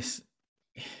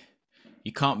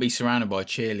 You can't be surrounded by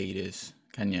cheerleaders,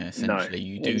 can you? Essentially,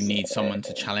 you do need someone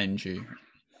to challenge you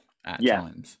at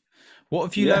times. What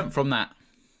have you learned from that?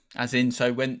 As in,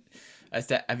 so do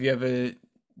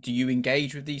you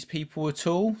engage with these people at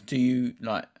all? Do you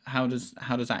how does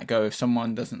that go if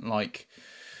someone doesn't like?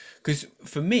 Because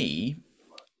for me,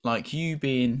 like, you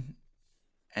being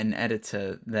an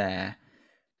editor there,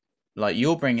 like,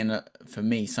 you're bringing for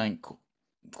me something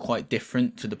quite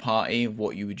different to the party of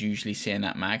what you would usually see in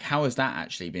that mag. How has that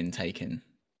actually been taken?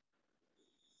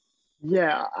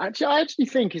 Yeah, I actually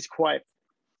think it's quite.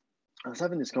 I was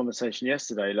having this conversation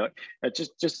yesterday, like,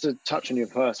 just to touch on your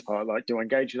first part, like, do I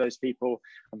engage with those people?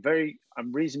 I'm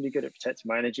reasonably good at protecting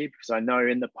my energy, because I know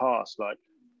in the past, like,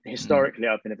 historically,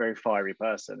 I've been a very fiery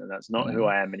person, and that's not who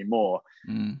I am anymore.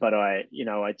 But I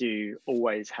do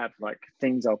always have, like,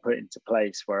 things I'll put into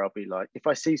place where I'll be like, if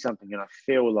I see something and I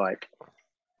feel like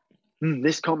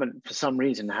this comment for some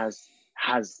reason has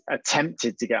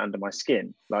attempted to get under my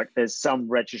skin, like, there's some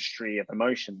registry of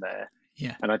emotion there.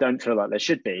 And I don't feel like there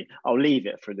should be, I'll leave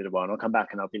it for a little while, and I'll come back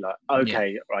and I'll be like,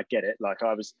 okay, I get it. Like,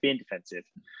 I was being defensive,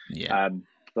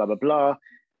 blah, blah, blah.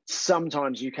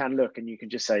 Sometimes you can look and you can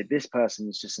just say, this person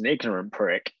is just an ignorant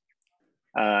prick.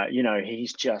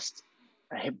 He's just,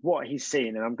 what he's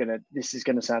seen, and this is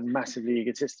going to sound massively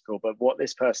egotistical, but what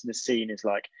this person has seen is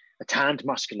like a tanned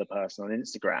muscular person on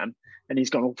Instagram, and he's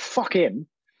gone, oh, fuck him,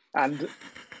 and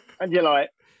you're like,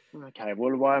 okay,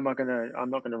 well, why am I gonna? I'm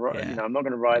not gonna, I'm not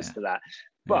gonna rise to that.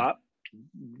 But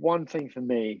one thing for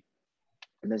me,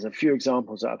 and there's a few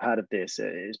examples that I've had of this,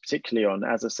 is particularly on,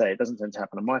 as I say, it doesn't tend to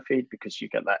happen on my feed because you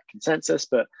get that consensus,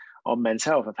 but on Men's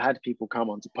Health, I've had people come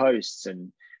onto posts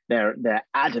and they're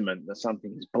adamant that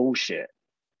something is bullshit.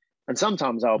 And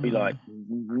sometimes I'll be like,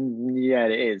 yeah,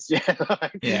 it is. And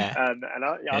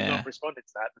I'm not responding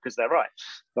to that because they're right.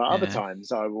 But other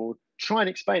times I will try and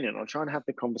explain it. I'll try and have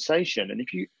the conversation. And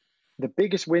the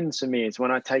biggest wins for me is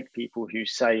when I take people who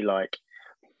say like,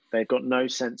 they've got no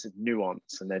sense of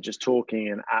nuance and they're just talking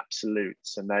in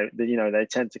absolutes. And they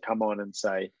tend to come on and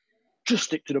say, just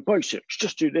stick to the basics,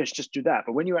 just do this, just do that.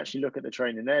 But when you actually look at the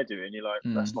training they're doing, you're like,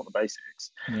 that's not the basics.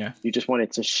 Yeah. You just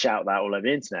wanted to shout that all over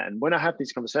the internet. And when I have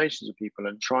these conversations with people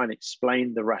and try and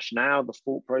explain the rationale, the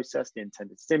thought process, the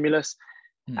intended stimulus,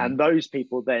 and those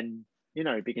people then,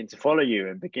 begin to follow you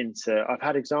and I've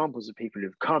had examples of people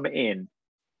who've come in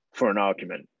for an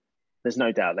argument. There's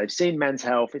no doubt. They've seen Men's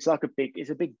Health. It's a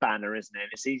big banner, isn't it?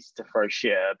 It's easy to throw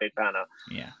shit at a big banner.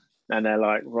 Yeah. And they're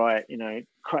like, right,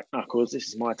 crack knuckles, this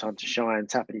is my time to shine,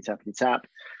 tappity, tappity, tap.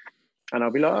 And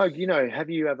I'll be like, oh, have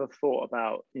you ever thought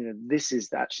about, this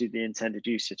is actually the intended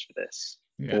usage for this?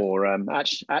 Yeah. Or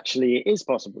actually, it is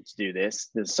possible to do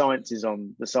this. The science is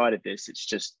on the side of this. It's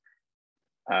just,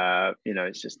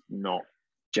 it's just not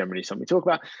generally something we talk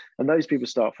about. And those people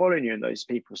start following you and those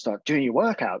people start doing your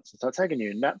workouts and start tagging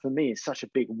you. And that for me is such a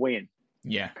big win.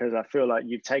 Yeah. Because I feel like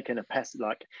you've taken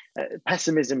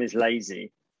pessimism is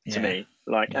lazy. To me,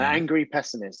 angry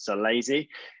pessimists are lazy,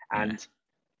 and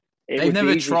they've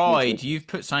never tried. You've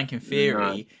put something in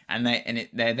theory, and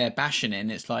they're bashing it,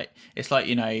 and it's like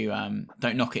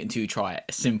don't knock it until you try it.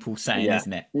 A simple saying,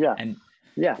 isn't it? Yeah, and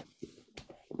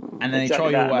then they try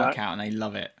your workout and they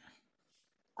love it.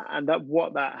 And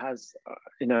what that has,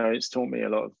 it's taught me a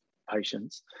lot of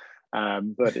patience,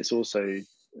 but it's also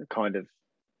kind of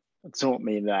taught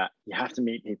me that you have to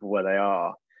meet people where they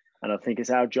are. And I think it's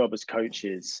our job as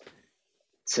coaches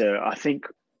I think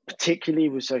particularly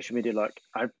with social media, like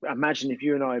I imagine if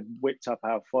you and I whipped up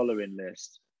our following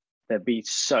list, there'd be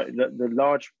the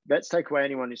large, let's take away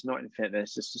anyone who's not in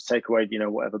fitness, just take away,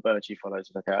 whatever bird you follow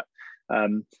to look at.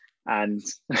 And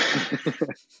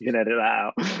you can edit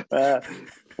that out.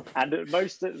 And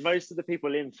most of the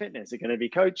people in fitness are going to be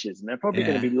coaches, and they're probably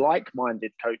going to be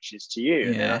like-minded coaches to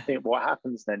you. And then I think what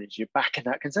happens then is you're back in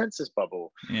that consensus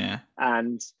bubble. Yeah.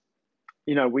 And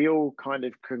we all kind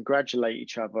of congratulate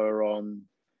each other on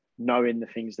knowing the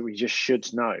things that we just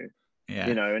should know. Yeah.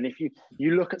 And if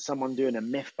you look at someone doing a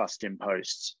myth busting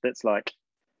post that's like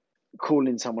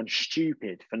calling someone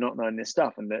stupid for not knowing this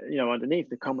stuff, and that underneath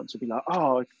the comments would be like,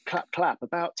 oh, clap,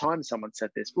 about time someone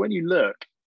said this. But when you look,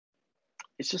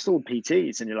 it's just all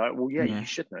PTs, and you're like, well, you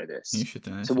should know this. You should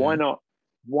know this. So why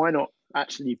not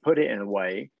actually put it in a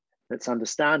way that's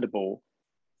understandable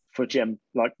for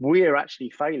like we're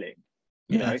actually failing.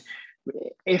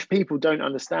 If people don't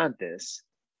understand this,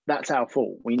 that's our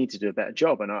fault. We need to do a better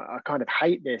job. And I kind of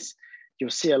hate this.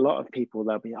 You'll see a lot of people,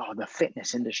 they'll be, oh, the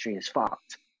fitness industry is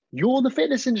fucked. You're the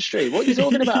fitness industry. What are you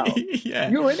talking about?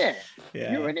 You're in it.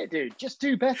 You're in it, dude. Just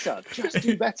do better. Just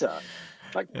do better.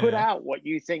 Like put out what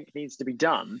you think needs to be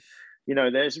done.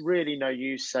 There's really no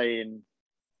use saying,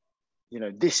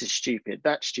 this is stupid,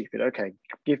 that's stupid. Okay,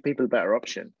 give people a better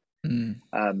option.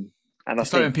 And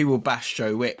it's like when people bash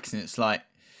Joe Wicks, and it's like,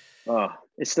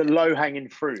 it's the low hanging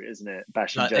fruit, isn't it?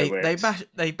 Bashing Joe Wicks.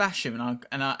 They bash him,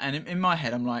 and in my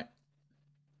head, I'm like,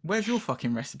 where's your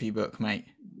fucking recipe book, mate?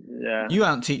 Yeah, you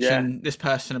aren't teaching this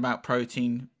person about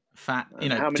protein, fat. How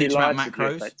many teach about lives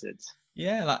macros. Affected?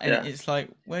 Yeah, it's like,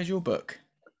 where's your book?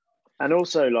 And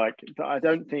also, but I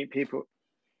don't think people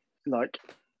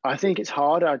I think it's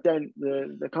hard.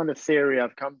 The kind of theory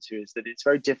I've come to is that it's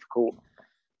very difficult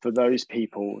for those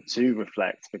people to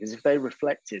reflect, because if they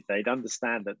reflected, they'd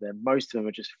understand that most of them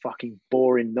are just fucking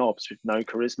boring knobs with no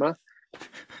charisma,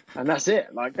 and that's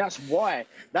it. Like that's why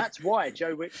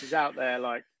Joe Wicks is out there,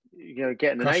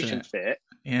 getting the nation fit.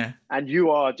 Yeah, and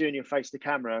you are doing your face to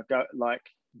camera,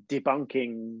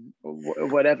 debunking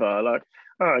whatever.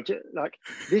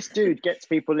 This dude gets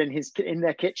people in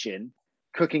their kitchen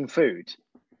cooking food.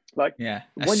 A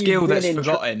skill that's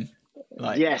forgotten.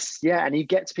 And he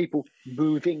gets people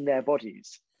moving their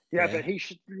bodies. But he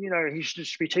should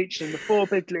just be teaching the 4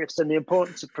 big lifts and the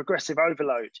importance of progressive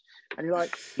overload. And you're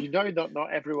like,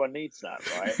 not everyone needs that,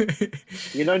 right?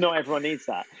 Not everyone needs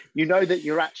that. That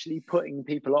you're actually putting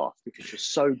people off because you're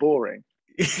so boring,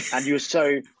 and you're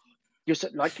so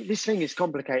like, this thing is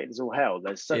complicated as all hell.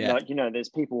 There's so like, you know, there's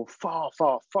people far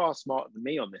smarter than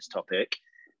me on this topic,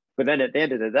 but then at the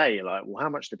end of the day, you're like, well, how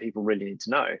much do people really need to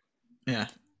know? Yeah.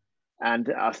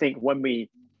 And I think when we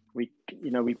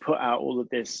you know, we put out all of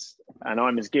this, and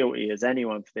I'm as guilty as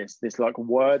anyone for this like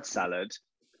word salad,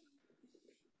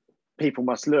 people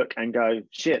must look and go,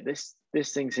 shit, this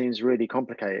thing seems really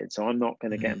complicated, so I'm not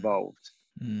going to get involved.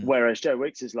 Whereas Joe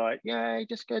Wicks is like, yeah,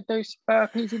 just go do some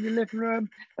burpees in your living room,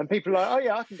 and people are like, oh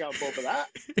yeah, I can go on board with that.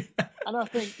 And I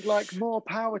think, like, more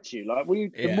power to you. Like,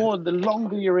 the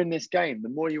longer you're in this game, the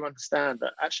more you understand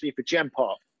that actually for Gen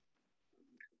Pop,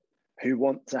 who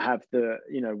want to have the,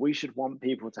 you know, we should want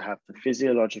people to have the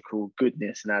physiological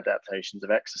goodness and adaptations of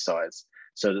exercise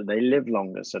so that they live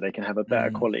longer, so they can have a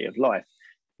better quality of life.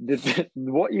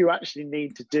 What you actually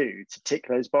need to do to tick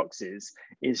those boxes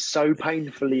is so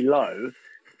painfully low.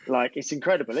 Like, it's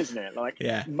incredible, isn't it? Like,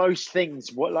 most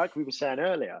things, like we were saying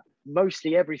earlier,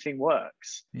 mostly everything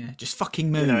works. Yeah, just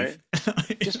fucking move. You know,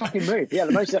 just fucking move. Yeah,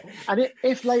 and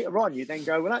if later on you then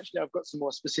go, well, actually, I've got some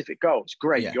more specific goals.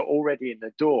 Great, you're already in the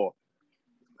door.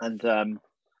 And I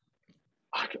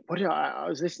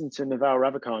was listening to Naval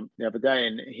Ravikant the other day,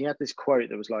 and he had this quote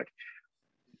that was like,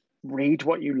 read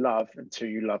what you love until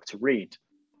you love to read.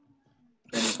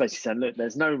 And he's basically saying, look,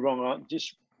 there's no wrong answer.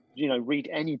 Just, you know, read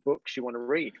any books you want to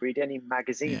read any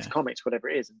magazines, comics, whatever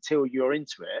it is, until you're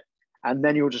into it. And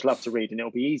then you'll just love to read, and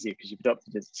it'll be easier because you've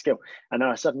adopted it as a skill. And then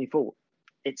I suddenly thought,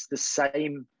 it's the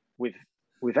same with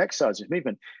exercise, with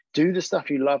movement. Do the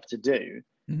stuff you love to do,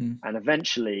 and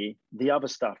eventually the other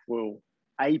stuff will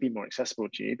A, be more accessible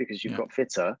to you because you've got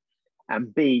fitter,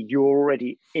 and B, you're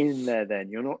already in there then.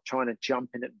 You're not trying to jump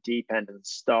in at the deep end and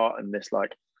start in this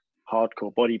like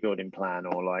hardcore bodybuilding plan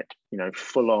or like, you know,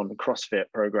 full-on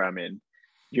CrossFit programming.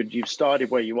 You've started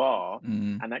where you are,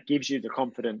 and that gives you the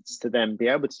confidence to then be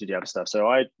able to do the other stuff. So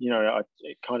I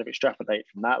kind of extrapolate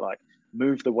from that, like,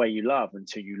 move the way you love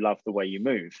until you love the way you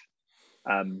move,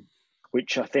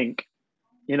 which I think,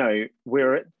 you know,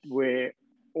 we're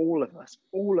all of us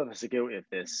are guilty of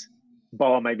this,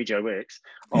 bar maybe Joe Wicks,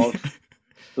 of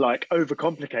like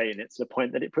overcomplicating it to the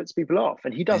point that it puts people off,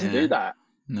 and he doesn't do that.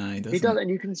 No, he doesn't. He doesn't, and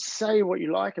you can say what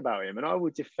you like about him, and I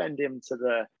would defend him to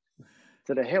the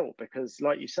hilt, because,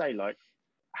 like you say, like,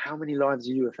 how many lives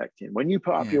are you affecting when you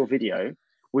put up your video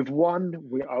with one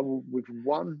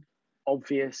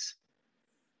obvious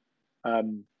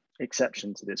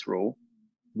exception to this rule?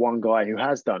 One guy who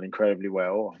has done incredibly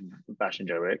well, bashing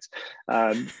Joe Wicks,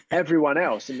 everyone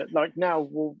else, and like, now,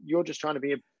 well, you're just trying to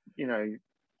be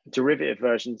derivative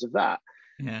versions of that.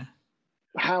 Yeah.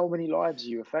 How many lives are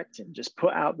you affecting? Just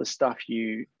put out the stuff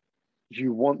you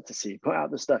want to see, put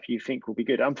out the stuff you think will be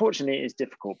good. Unfortunately, it is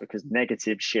difficult because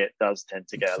negative shit does tend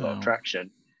to get a lot of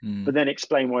traction. But then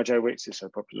explain why Joe Wicks is so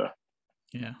popular.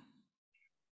 Yeah.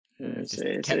 It's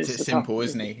kept it simple,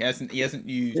 isn't he? He hasn't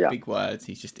used big words.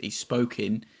 He's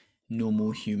spoken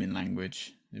normal human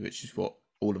language, which is what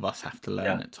all of us have to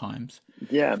learn at times.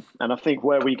 Yeah, and I think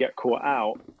where we get caught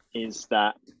out is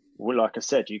that, well, like I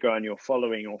said, you go on your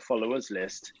following or followers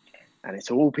list, and it's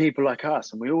all people like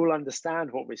us, and we all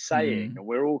understand what we're saying, and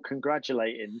we're all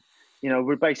congratulating. You know,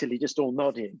 we're basically just all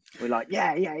nodding. We're like,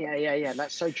 yeah.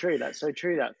 That's so true. That's so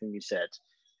true, that thing you said.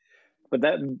 But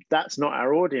that's not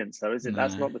our audience, though, is it? No.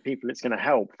 That's not the people it's going to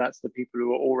help. That's the people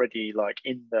who are already like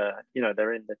in the, you know,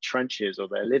 they're in the trenches or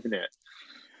they're living it.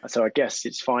 So I guess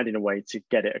it's finding a way to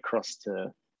get it across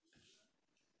to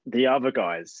the other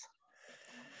guys.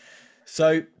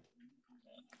 So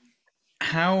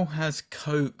how has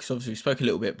because obviously we spoke a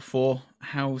little bit before,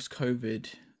 how's COVID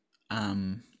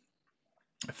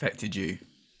affected you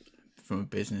from a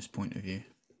business point of view?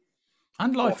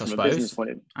 And life, I suppose.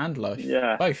 And life.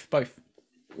 Yeah. Both.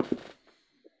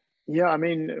 Yeah, I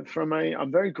mean,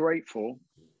 I'm very grateful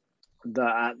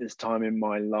that at this time in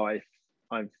my life,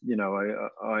 I've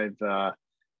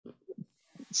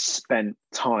spent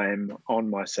time on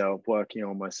myself, working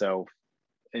on myself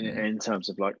in terms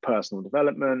of like personal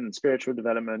development and spiritual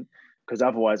development, because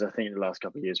otherwise I think the last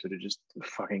couple of years would have just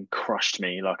fucking crushed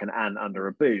me like an ant under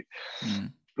a boot.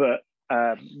 But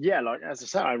like, as I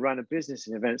said, I ran a business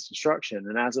in events construction,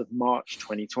 and as of March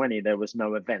 2020, there was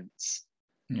no events.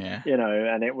 Yeah, you know,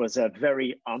 and it was a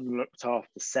very unlooked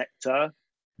after sector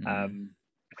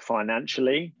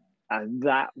financially, and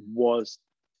that was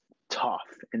tough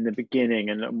in the beginning.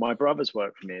 And my brothers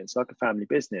work for me; it's like a family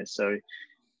business, so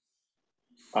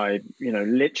I,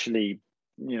 literally,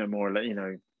 more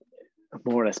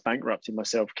or less bankrupted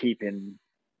myself, keeping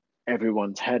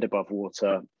everyone's head above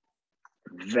water.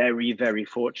 Very, very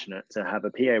fortunate to have a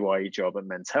PAYE job at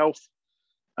Men's Health,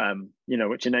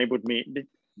 which enabled me.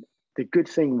 The good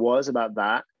thing was about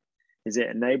that is it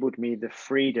enabled me the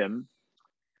freedom,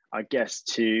 I guess,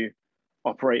 to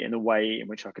operate in a way in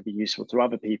which I could be useful to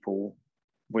other people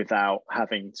without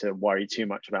having to worry too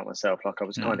much about myself. Like I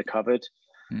was kind of covered.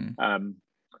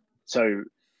 So,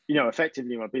 you know,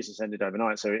 effectively my business ended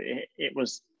overnight. So it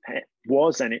was,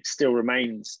 and it still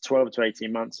remains 12 to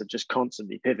 18 months of just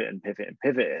constantly pivoting.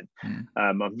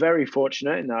 I'm very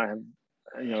fortunate in that I have,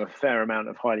 you know, a fair amount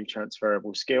of highly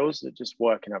transferable skills that just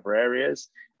work in other areas,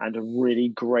 and a really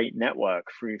great network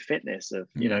through fitness of,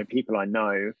 you know, people I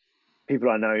know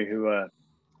who are,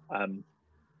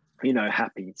 you know,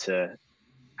 happy to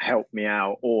help me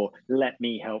out or let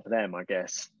me help them, I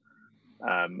guess.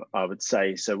 I would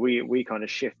say. So we kind of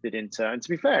shifted into, and to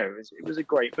be fair, it was a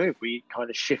great move. We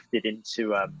kind of shifted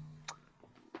into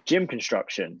gym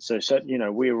construction. So you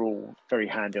know, we were all very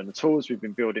handy on the tools. We've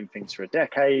been building things for a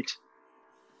decade.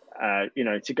 You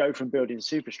know, to go from building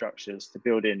superstructures to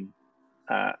building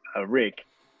a rig,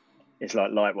 it's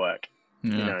like light work.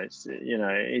 Yeah. You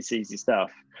know, it's easy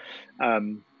stuff.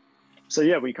 So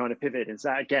yeah, we kind of pivoted. Is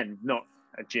that again not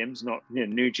gyms, not, you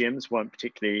know, new gyms weren't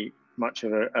particularly much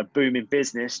of a booming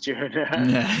business during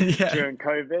during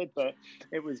COVID, but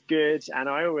it was good. And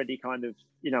I already kind of,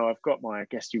 you know, I've got my, I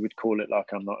guess you would call it,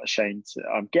 like, I'm not ashamed to,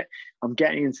 I'm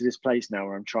getting into this place now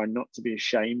where I'm trying not to be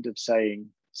ashamed of saying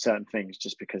certain things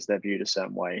just because they're viewed a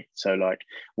certain way. So like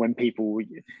when people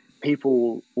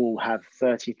will have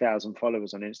 30,000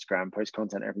 followers on Instagram, post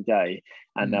content every day,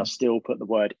 and they'll still put the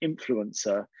word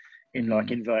influencer in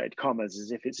like inverted commas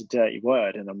as if it's a dirty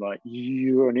word. And I'm like,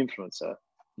 you're an influencer.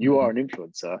 You are an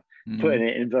influencer. Putting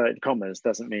it in inverted commas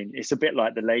doesn't mean, it's a bit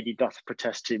like the lady doth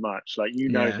protest too much. Like, you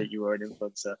know that you are an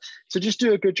influencer. So just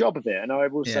do a good job of it. And I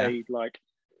will say, like,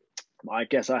 I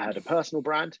guess I had a personal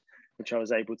brand, which I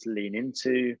was able to lean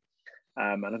into.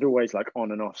 And I'd always like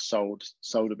on and off sold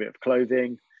a bit of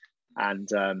clothing. And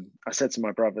I said to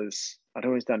my brothers, I'd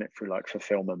always done it through like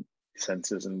fulfillment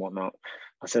centers and whatnot.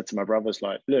 I said to my brothers,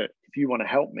 like, look, if you want to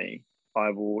help me, I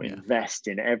will invest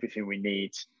in everything we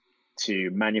need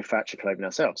to manufacture clothing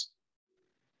ourselves,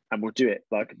 and we'll do it.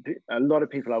 Like, a lot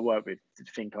of people I work with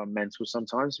think I'm mental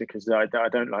sometimes because I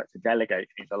don't like to delegate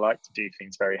things. I like to do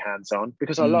things very hands-on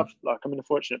because I love, like, I'm in a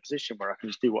fortunate position where I can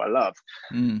just do what I love.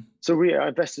 So I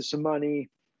invested some money,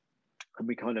 and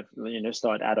we kind of, you know,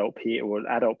 started Adult P.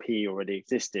 Adult P already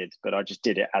existed, but I just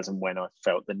did it as and when I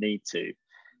felt the need to.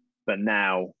 But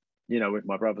now, you know, with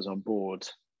my brothers on board,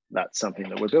 that's something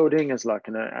that we're building as like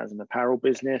as an apparel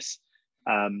business.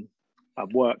 I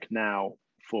work now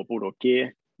for Bulldog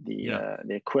Gear, the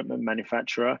equipment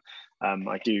manufacturer.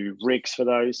 I do rigs for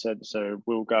those, so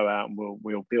we'll go out and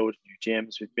we'll build new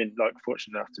gyms. We've been like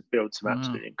fortunate enough to build some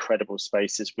absolutely incredible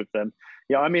spaces with them.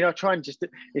 Yeah, I mean, I try and just,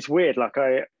 it's weird. Like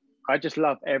I just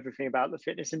love everything about the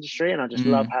fitness industry, and I just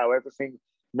love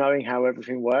knowing how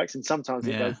everything works. And sometimes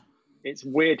it's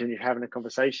weird when you're having a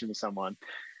conversation with someone,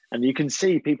 and you can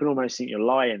see people almost think you're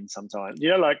lying sometimes. You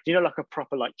know, like a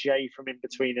proper like Jay from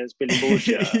In-Betweeners, Billy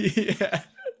Bullshit.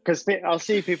 Because I'll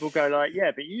see people go like,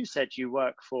 yeah, but you said you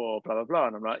work for blah, blah, blah.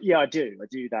 And I'm like, yeah, I do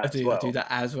that as well. I do that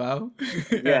as well.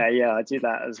 yeah, I do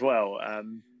that as well.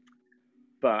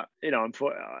 But, you know,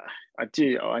 I have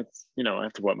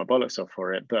to work my bollocks off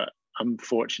for it. But I'm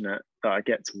fortunate that I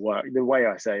get to work. The way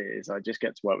I say it is I just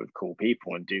get to work with cool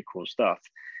people and do cool stuff.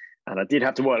 And I did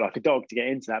have to work like a dog to get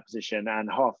into that position. And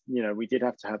we did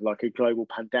have to have like a global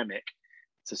pandemic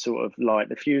to sort of light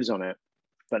the fuse on it.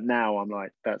 But now I'm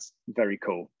like, that's very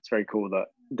cool. It's very cool that,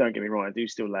 don't get me wrong, I do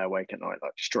still lay awake at night,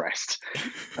 like stressed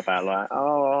about like,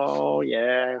 oh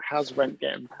yeah, how's rent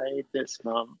getting paid this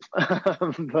month?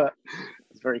 But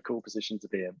it's a very cool position to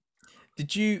be in.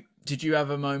 Did you have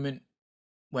a moment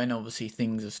when obviously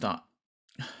things are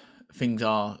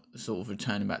sort of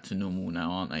returning back to normal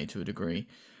now, aren't they, to a degree?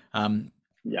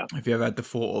 Yeah. Have you ever had the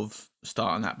thought of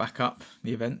starting that back up,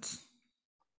 the events?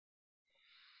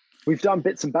 We've done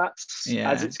bits and bats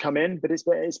as it's come in, but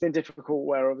it's been difficult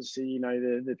where obviously, you know,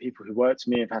 the people who work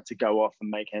for me have had to go off and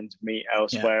make ends meet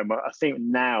elsewhere. Yeah. I think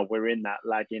now we're in that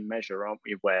lagging measure, aren't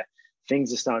we, where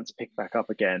things are starting to pick back up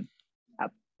again.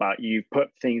 But you put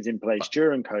things in place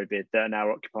during COVID that are now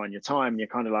occupying your time, and you're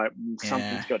kind of like,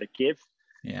 something's got to give.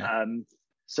 Yeah.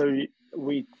 So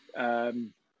we,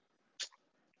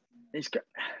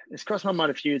 it's crossed my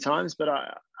mind a few times, but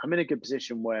I'm in a good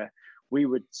position where we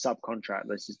would subcontract.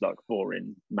 This is like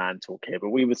boring man talk here, but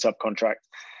we would subcontract.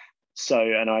 So,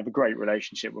 and I have a great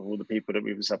relationship with all the people that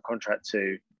we would subcontract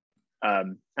to.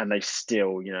 And they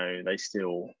still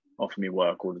offer me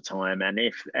work all the time. And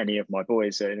if any of my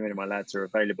boys or any of my lads are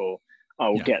available, I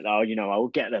will get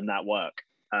them that work.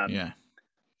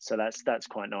 So that's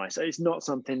quite nice. It's not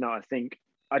something that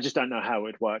I just don't know how it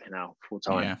would work now full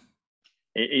time.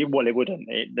 Well, it wouldn't.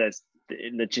 It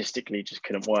logistically just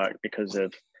couldn't work because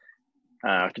of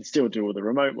I could still do all the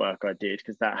remote work I did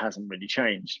because that hasn't really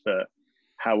changed. But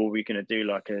how are we going to do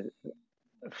like a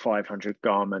 500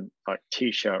 garment like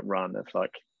t-shirt run of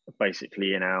like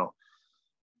basically in our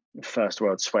first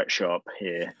world sweatshop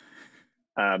here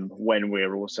when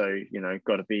we're also, you know,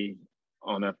 got to be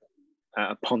on a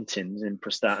Pontins in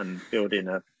Prestatyn building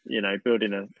a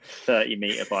 30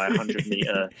 meter by 100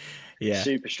 meter Yeah.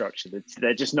 superstructure.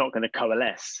 They're just not going to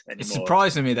coalesce anymore. It's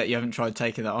surprising me that you haven't tried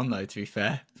taking that on, though, to be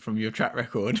fair, from your track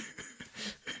record.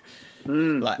 As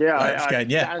you let's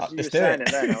were do saying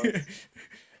it. Then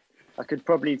I could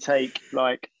probably take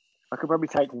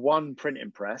one printing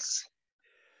press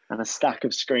and a stack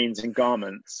of screens and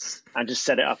garments and just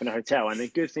set it up in a hotel. And the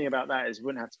good thing about that is we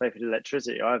wouldn't have to pay for the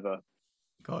electricity either.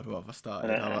 God, what have I started?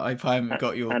 I hope I haven't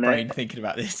got your brain thinking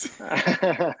about this.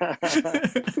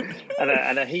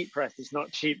 and a heat press is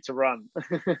not cheap to run.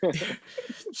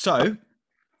 So,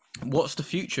 what's the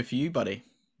future for you, buddy?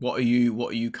 What are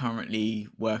you currently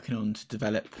working on to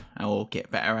develop or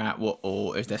get better at?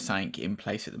 Or is there something in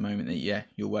place at the moment that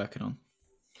you're working on?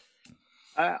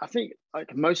 I think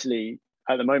like mostly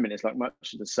at the moment it's like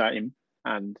much the same.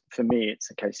 And for me,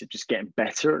 it's a case of just getting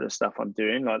better at the stuff I'm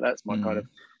doing. Like that's my kind of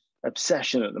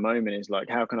obsession at the moment is like,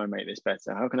 how can I make this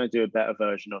better? How can I do a better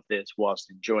version of this whilst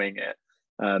enjoying it?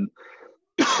 And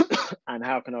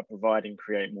how can I provide and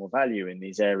create more value in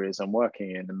these areas I'm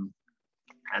working in?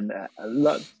 And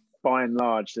by and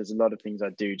large, there's a lot of things I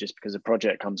do just because a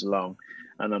project comes along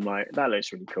and I'm like, that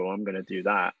looks really cool. I'm going to do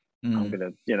that. I'm going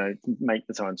to, you know, make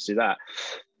the time to do that.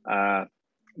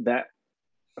 That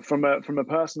from a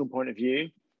personal point of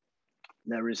view,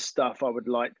 there is stuff I would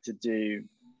like to do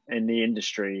in the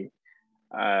industry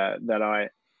that I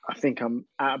think I'm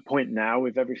at a point now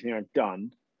with everything I've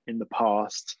done in the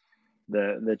past,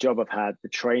 the job I've had, the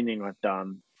training I've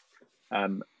done,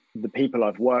 the people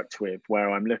I've worked with, where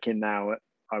I'm looking now at,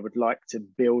 I would like to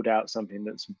build out something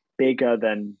that's bigger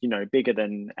than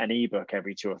an ebook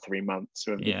every 2 or 3 months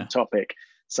with a different topic,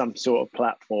 some sort of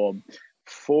platform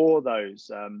for those,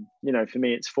 for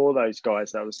me, it's for those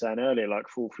guys that I was saying earlier, like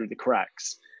fall through the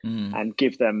cracks and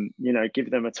give them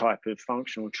a type of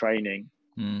functional training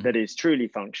that is truly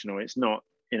functional. It's not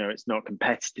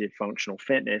competitive functional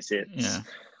fitness. It's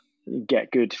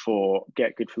get good for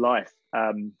life.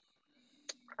 And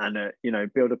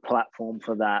build a platform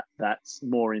for that that's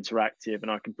more interactive and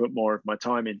I can put more of my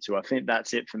time into. I think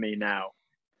that's it for me now.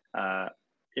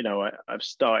 I've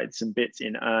started some bits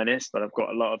in earnest, but I've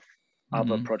got a lot of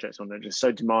other projects on there just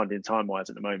so demanding time wise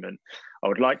at the moment. I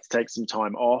would like to take some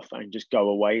time off and just go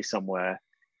away somewhere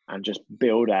and just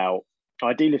build out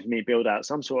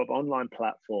some sort of online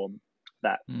platform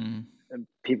that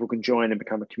people can join and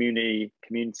become a community,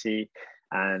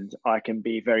 and I can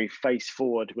be very face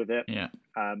forward with it. We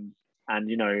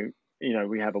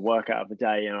have a workout of the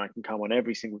day and I can come on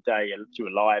every single day and do a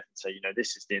live and say,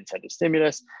 this is the intended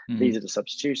stimulus. These are the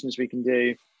substitutions we can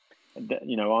do, and,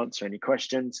 answer any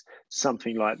questions,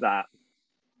 something like that.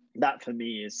 That for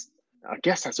me is, I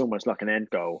guess that's almost like an end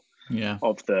goal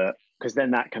because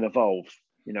then that can evolve.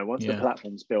 Once the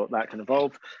platform's built, that can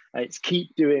evolve. It's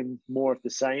keep doing more of the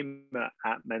same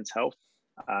at Men's Health.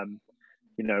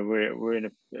 We're in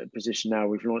a position now.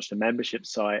 We've launched a membership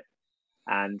site,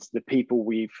 and the people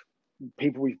we've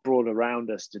brought around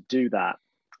us to do that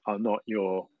are not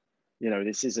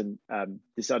this isn't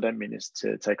this. I don't mean this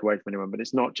to take away from anyone, but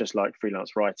it's not just like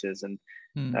freelance writers and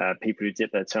people who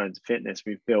dip their toe into fitness.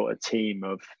 We've built a team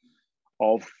of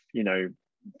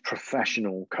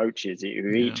professional coaches who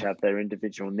each have their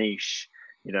individual niche.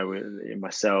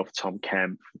 Myself, Tom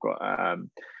Kemp, we've got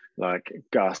like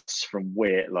Gus from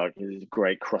WIT, like he's a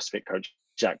great CrossFit coach.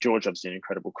 Jack George, obviously an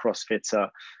incredible CrossFitter.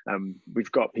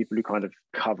 We've got people who kind of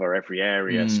cover every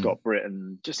area. Scott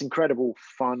Britton, just incredible,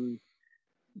 fun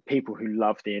people who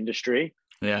love the industry.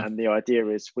 And the idea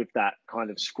is with that kind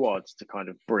of squad to kind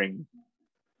of bring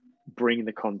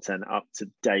the content up to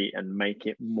date and make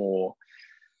it more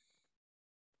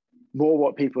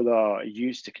what people are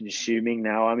used to consuming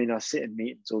now. I mean, I sit in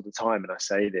meetings all the time and I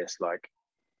say this, like,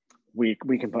 we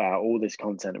can put out all this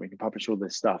content and we can publish all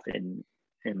this stuff in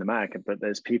the mag, but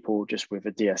there's people just with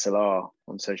a DSLR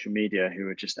on social media who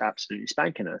are just absolutely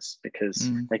spanking us because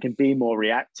they can be more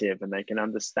reactive and they can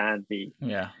understand they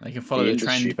can follow the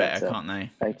trend better, can't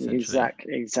they?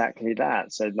 Exactly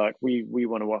that. So like we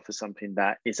want to offer something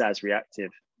that is as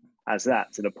reactive as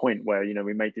that, to the point where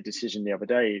we made the decision the other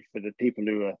day for the people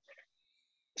who are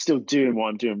still doing what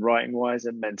I'm doing writing wise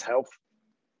and Men's Health,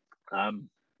 and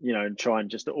try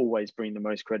and just always bring the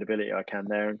most credibility I can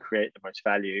there and create the most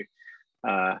value.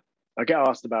 I get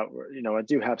asked about, I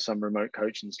do have some remote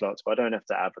coaching slots, but I don't have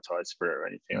to advertise for it or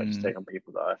anything. I just take on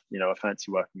people that I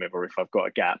fancy working with, or if I've got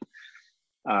a gap.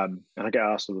 And I get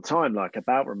asked all the time, like,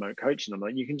 about remote coaching. I'm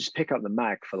like, you can just pick up the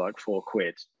mag for like £4,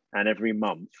 and every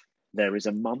month there is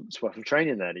a month's worth of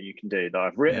training there that you can do that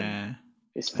I've written. Yeah.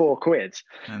 It's £4.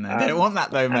 And they don't want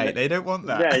that though, mate. They don't want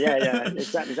that. Yeah,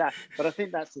 exactly that. But I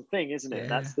think that's the thing, isn't it? Yeah.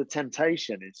 That's the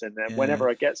temptation. Whenever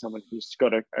I get someone who's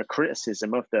got a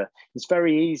criticism of it's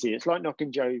very easy. It's like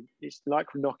knocking Joe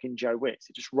Wicks.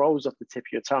 It just rolls off the tip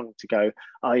of your tongue to go,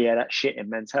 oh yeah, that's shit in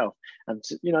Men's Health. And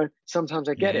sometimes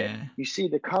I get it. You see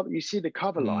the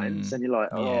cover lines, and you're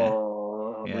like,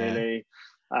 oh, really?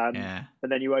 But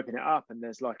then you open it up, and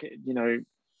there's like,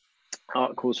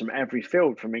 articles from every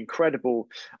field, from incredible.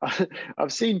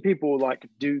 I've seen people like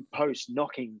do posts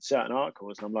knocking certain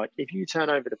articles, and I'm like, if you turn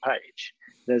over the page,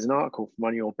 there's an article from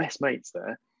one of your best mates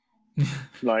there,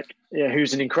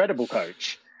 who's an incredible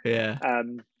coach.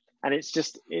 And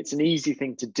it's an easy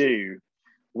thing to do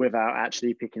without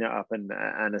actually picking it up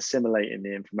and assimilating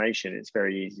the information. It's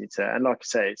very easy to, and like I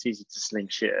say, it's easy to sling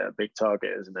shit at a big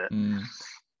target, isn't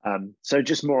it? So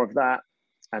just more of that.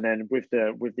 And then with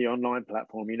the online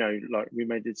platform, like we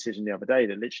made the decision the other day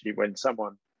that literally when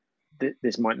someone,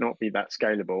 this might not be that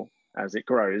scalable as it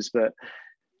grows, but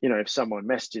if someone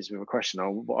messages with a question, I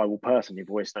will personally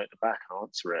voice note the back and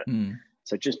answer it.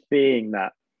 So just being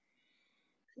that,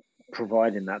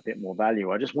 providing that bit more value.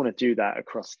 I just want to do that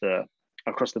across the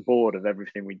board of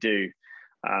everything we do.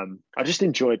 I just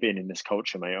enjoy being in this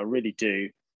culture, mate. I really do.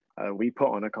 We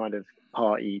put on a kind of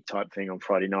party type thing on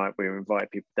Friday night. We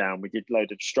invite people down. We did a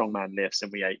load of strongman lifts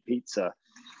and we ate pizza.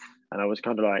 And I was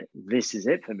kind of like, this is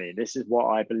it for me. This is what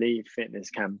I believe fitness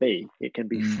can be. It can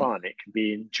be fun. It can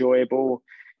be enjoyable.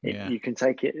 You can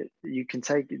take it.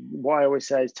 What I always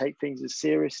say is take things as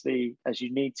seriously as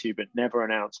you need to, but never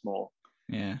announce more.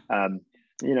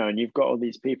 And you've got all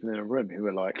these people in a room who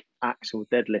are like Axel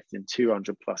deadlifting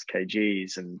 200 plus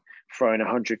kgs and throwing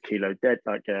 100 kilo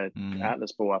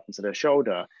Atlas ball up into their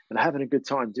shoulder and having a good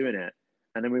time doing it.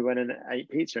 And then we went and ate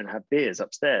pizza and had beers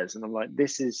upstairs. And I'm like,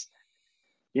 this is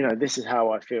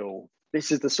how I feel.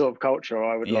 This is the sort of culture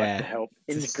I would like to help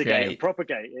instigate and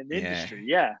propagate in the industry.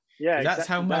 Yeah. That's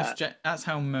how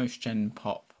most Gen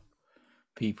Pop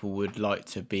people would like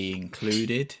to be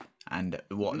included and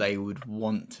what they would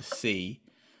want to see.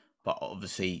 But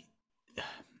obviously,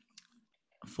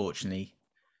 unfortunately,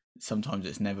 sometimes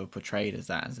it's never portrayed as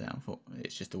that.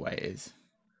 It's just the way it is.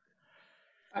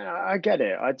 I get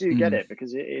it. I do get it,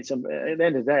 because it's at the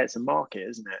end of the day, it's a market,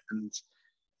 isn't it? And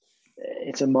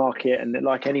it's a market, and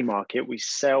like any market, we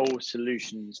sell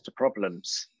solutions to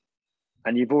problems.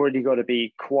 And you've already got to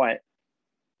be quite,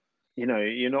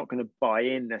 you're not going to buy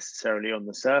in necessarily on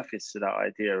the surface to that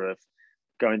idea of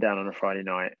going down on a Friday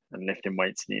night and lifting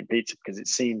weights and eating pizza, because it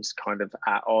seems kind of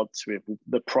at odds with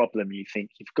the problem you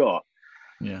think you've got.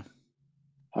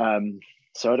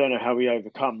 So I don't know how we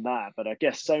overcome that, but I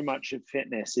guess so much of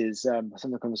fitness is, some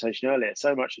of the conversation earlier,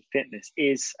 so much of fitness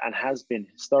is and has been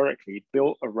historically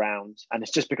built around, and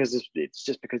it's just because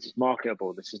it's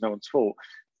marketable. This is no one's fault.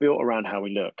 Built around how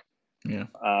we look.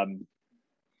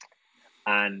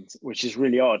 And which is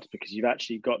really odd, because you've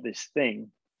actually got this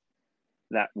thing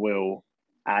that will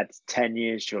add 10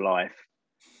 years to your life,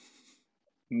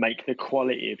 make the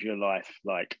quality of your life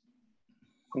like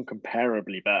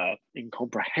incomparably better,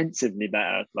 incomprehensibly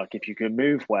better. Like if you can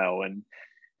move well and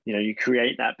you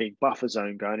create that big buffer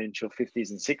zone going into your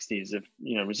 50s and 60s of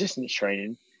resistance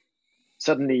training,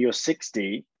 suddenly you're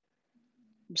 60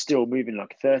 still moving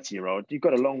like a 30-year-old. You've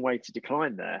got a long way to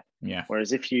decline there.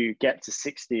 Whereas if you get to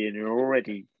 60 and you're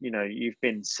already you've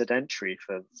been sedentary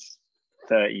for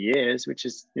 30 years, which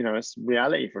is it's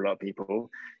reality for a lot of people,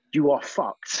 you are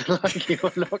fucked. Like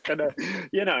you're not gonna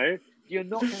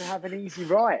have an easy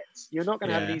ride. You're not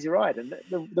gonna have an easy ride. And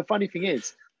the funny thing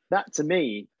is that, to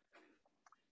me,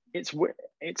 it's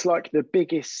like the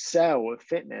biggest sell of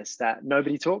fitness that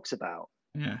nobody talks about.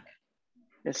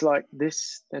 It's like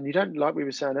this, and you don't, like we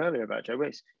were saying earlier about Joe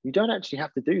Wicks, you don't actually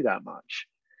have to do that much.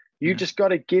 You just got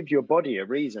to give your body a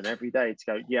reason every day to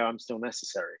go, yeah, I'm still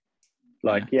necessary.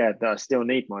 Like, I still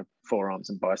need my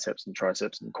forearms and biceps and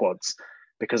triceps and quads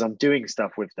because I'm doing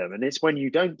stuff with them. And it's when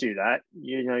you don't do that,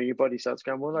 your body starts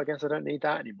going, well, I guess I don't need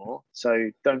that anymore.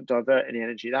 So don't divert any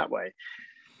energy that way.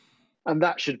 And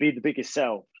that should be the biggest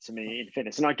sell to me in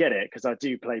fitness. And I get it, because I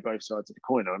do play both sides of the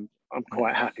coin. I'm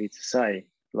quite happy to say,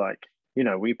 like,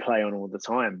 we play on all the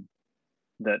time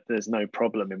that there's no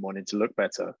problem in wanting to look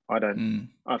better. I think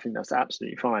that's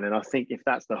absolutely fine. And I think if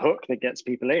that's the hook that gets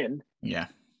people in,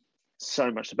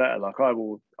 so much the better. Like I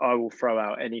will throw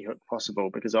out any hook possible,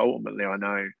 because ultimately I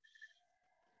know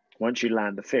once you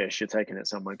land the fish, you're taking it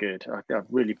somewhere good. I've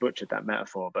really butchered that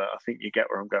metaphor, but I think you get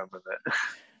where I'm going with it.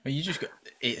 Well, you just got,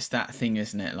 it's that thing,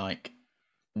 isn't it? Like,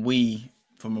 we,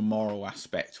 from a moral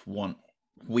aspect,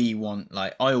 we want,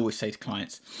 like, I always say to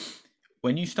clients,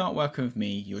 when you start working with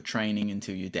me, you're training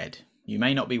until you're dead. You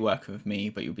may not be working with me,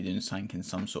 but you'll be doing something in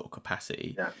some sort of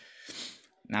capacity. Yeah.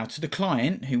 Now, to the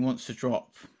client who wants to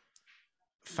drop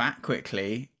fat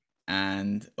quickly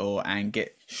and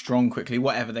get strong quickly,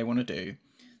 whatever they want to do,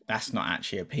 that's not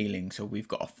actually appealing. So we've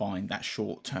got to find that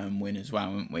short-term win as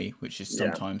well, haven't we? Which is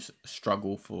sometimes a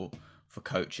struggle for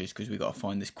coaches, because we've got to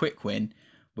find this quick win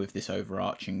with this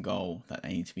overarching goal that they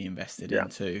need to be invested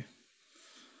into,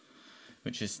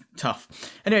 which is tough.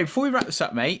 Anyway, before we wrap this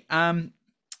up, mate,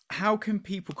 how can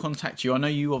people contact you? I know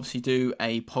you obviously do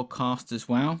a podcast as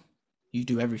well. You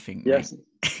do everything, yes. Mate.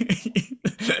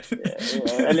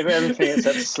 Everything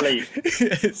except sleep.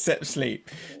 Except sleep.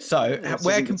 So,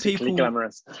 where can people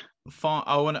glamorous.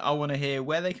 I want to hear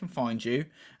where they can find you,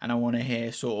 and I want to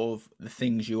hear sort of the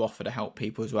things you offer to help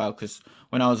people as well. Because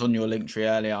when I was on your Linktree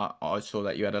earlier, I saw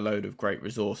that you had a load of great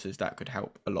resources that could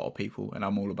help a lot of people, and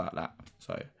I'm all about that.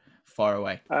 So, fire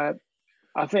away.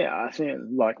 I think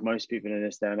like most people in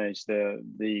this day and age,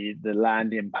 the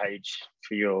landing page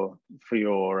for your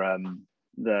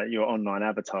online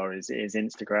avatar is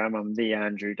Instagram. I'm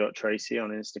theandrew.tracy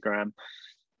on Instagram.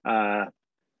 I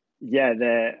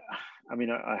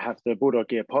have the Bulldog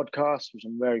Gear podcast, which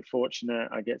I'm very fortunate.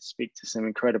 I get to speak to some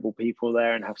incredible people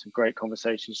there and have some great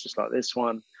conversations just like this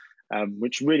one,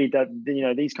 which really does,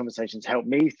 these conversations help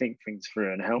me think things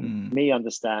through and help me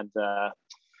understand,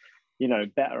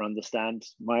 better understand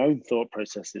my own thought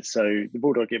processes. So the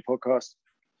Bulldog Gear podcast,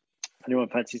 if anyone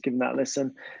fancies giving that a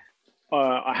listen.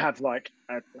 I have I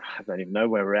don't even know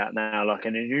where we're at now, like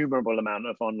an innumerable amount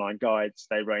of online guides.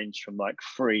 They range from like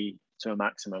free to a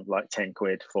maximum of like 10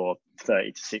 quid for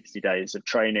 30 to 60 days of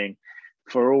training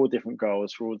for all different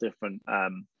goals, for all different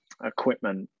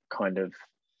equipment kind of,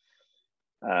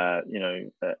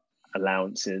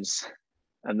 allowances.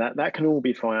 And that can all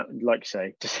be found, like you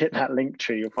say, just hit that link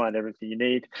tree, you'll find everything you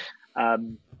need. Have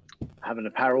an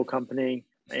apparel company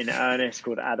in earnest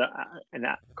called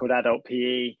Adult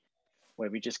PE, where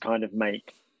we just kind of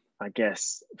make, I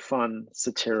guess, fun,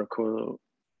 satirical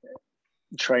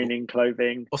training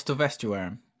clothing. What's the vest you're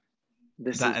wearing?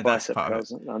 This is bicep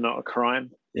curls are not a crime.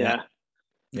 Yeah,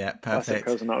 perfect. Bicep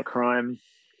curls are not a crime.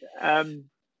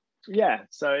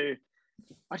 So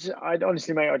I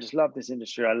honestly, mate, I just love this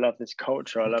industry. I love this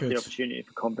culture. I love the opportunity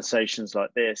for conversations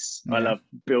like this. I love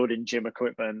building gym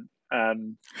equipment. I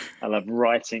love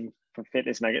writing for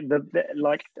fitness magazine.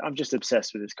 I'm just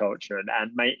obsessed with this culture,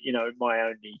 and mate, my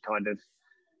only kind of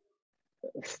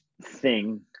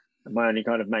thing, my only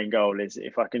kind of main goal is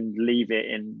if I can leave it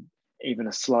in even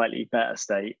a slightly better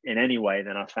state in any way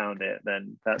than I found it,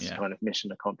 then that's kind of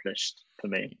mission accomplished for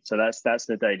me. So that's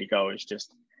the daily goal, is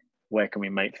just where can we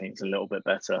make things a little bit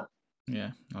better.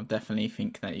 Yeah, I definitely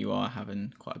think that you are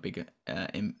having quite a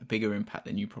bigger impact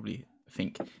than you probably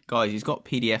think. Guys, he's got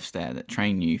PDFs there that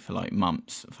train you for like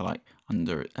months for like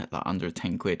under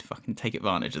 10 quid. Fucking take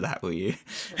advantage of that, will you?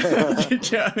 Do you know what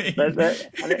I mean?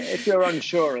 If you're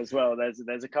unsure as well,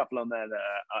 there's a couple on there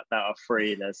that are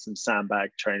free. There's some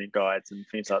sandbag training guides and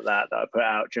things like that I put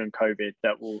out during COVID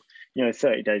that will,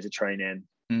 30 days of training.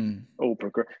 All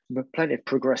plenty of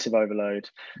progressive overload.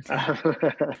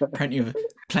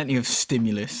 plenty of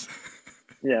stimulus.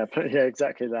 Yeah,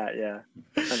 exactly that. Yeah,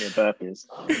 plenty of burpees.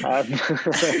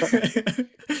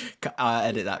 I'll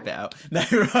edit that bit out. No,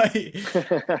 right.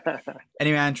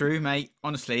 Anyway, Andrew, mate,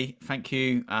 honestly, thank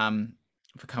you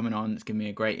for coming on. It's given me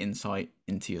a great insight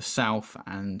into yourself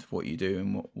and what you do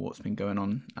and what's been going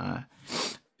on,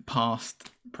 past,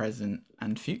 present,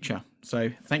 and future. So,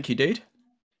 thank you, dude.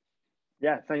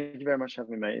 Yeah, thank you very much for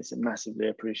having me, mate. It's massively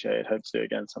appreciated. Hope to do it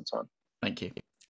again sometime. Thank you.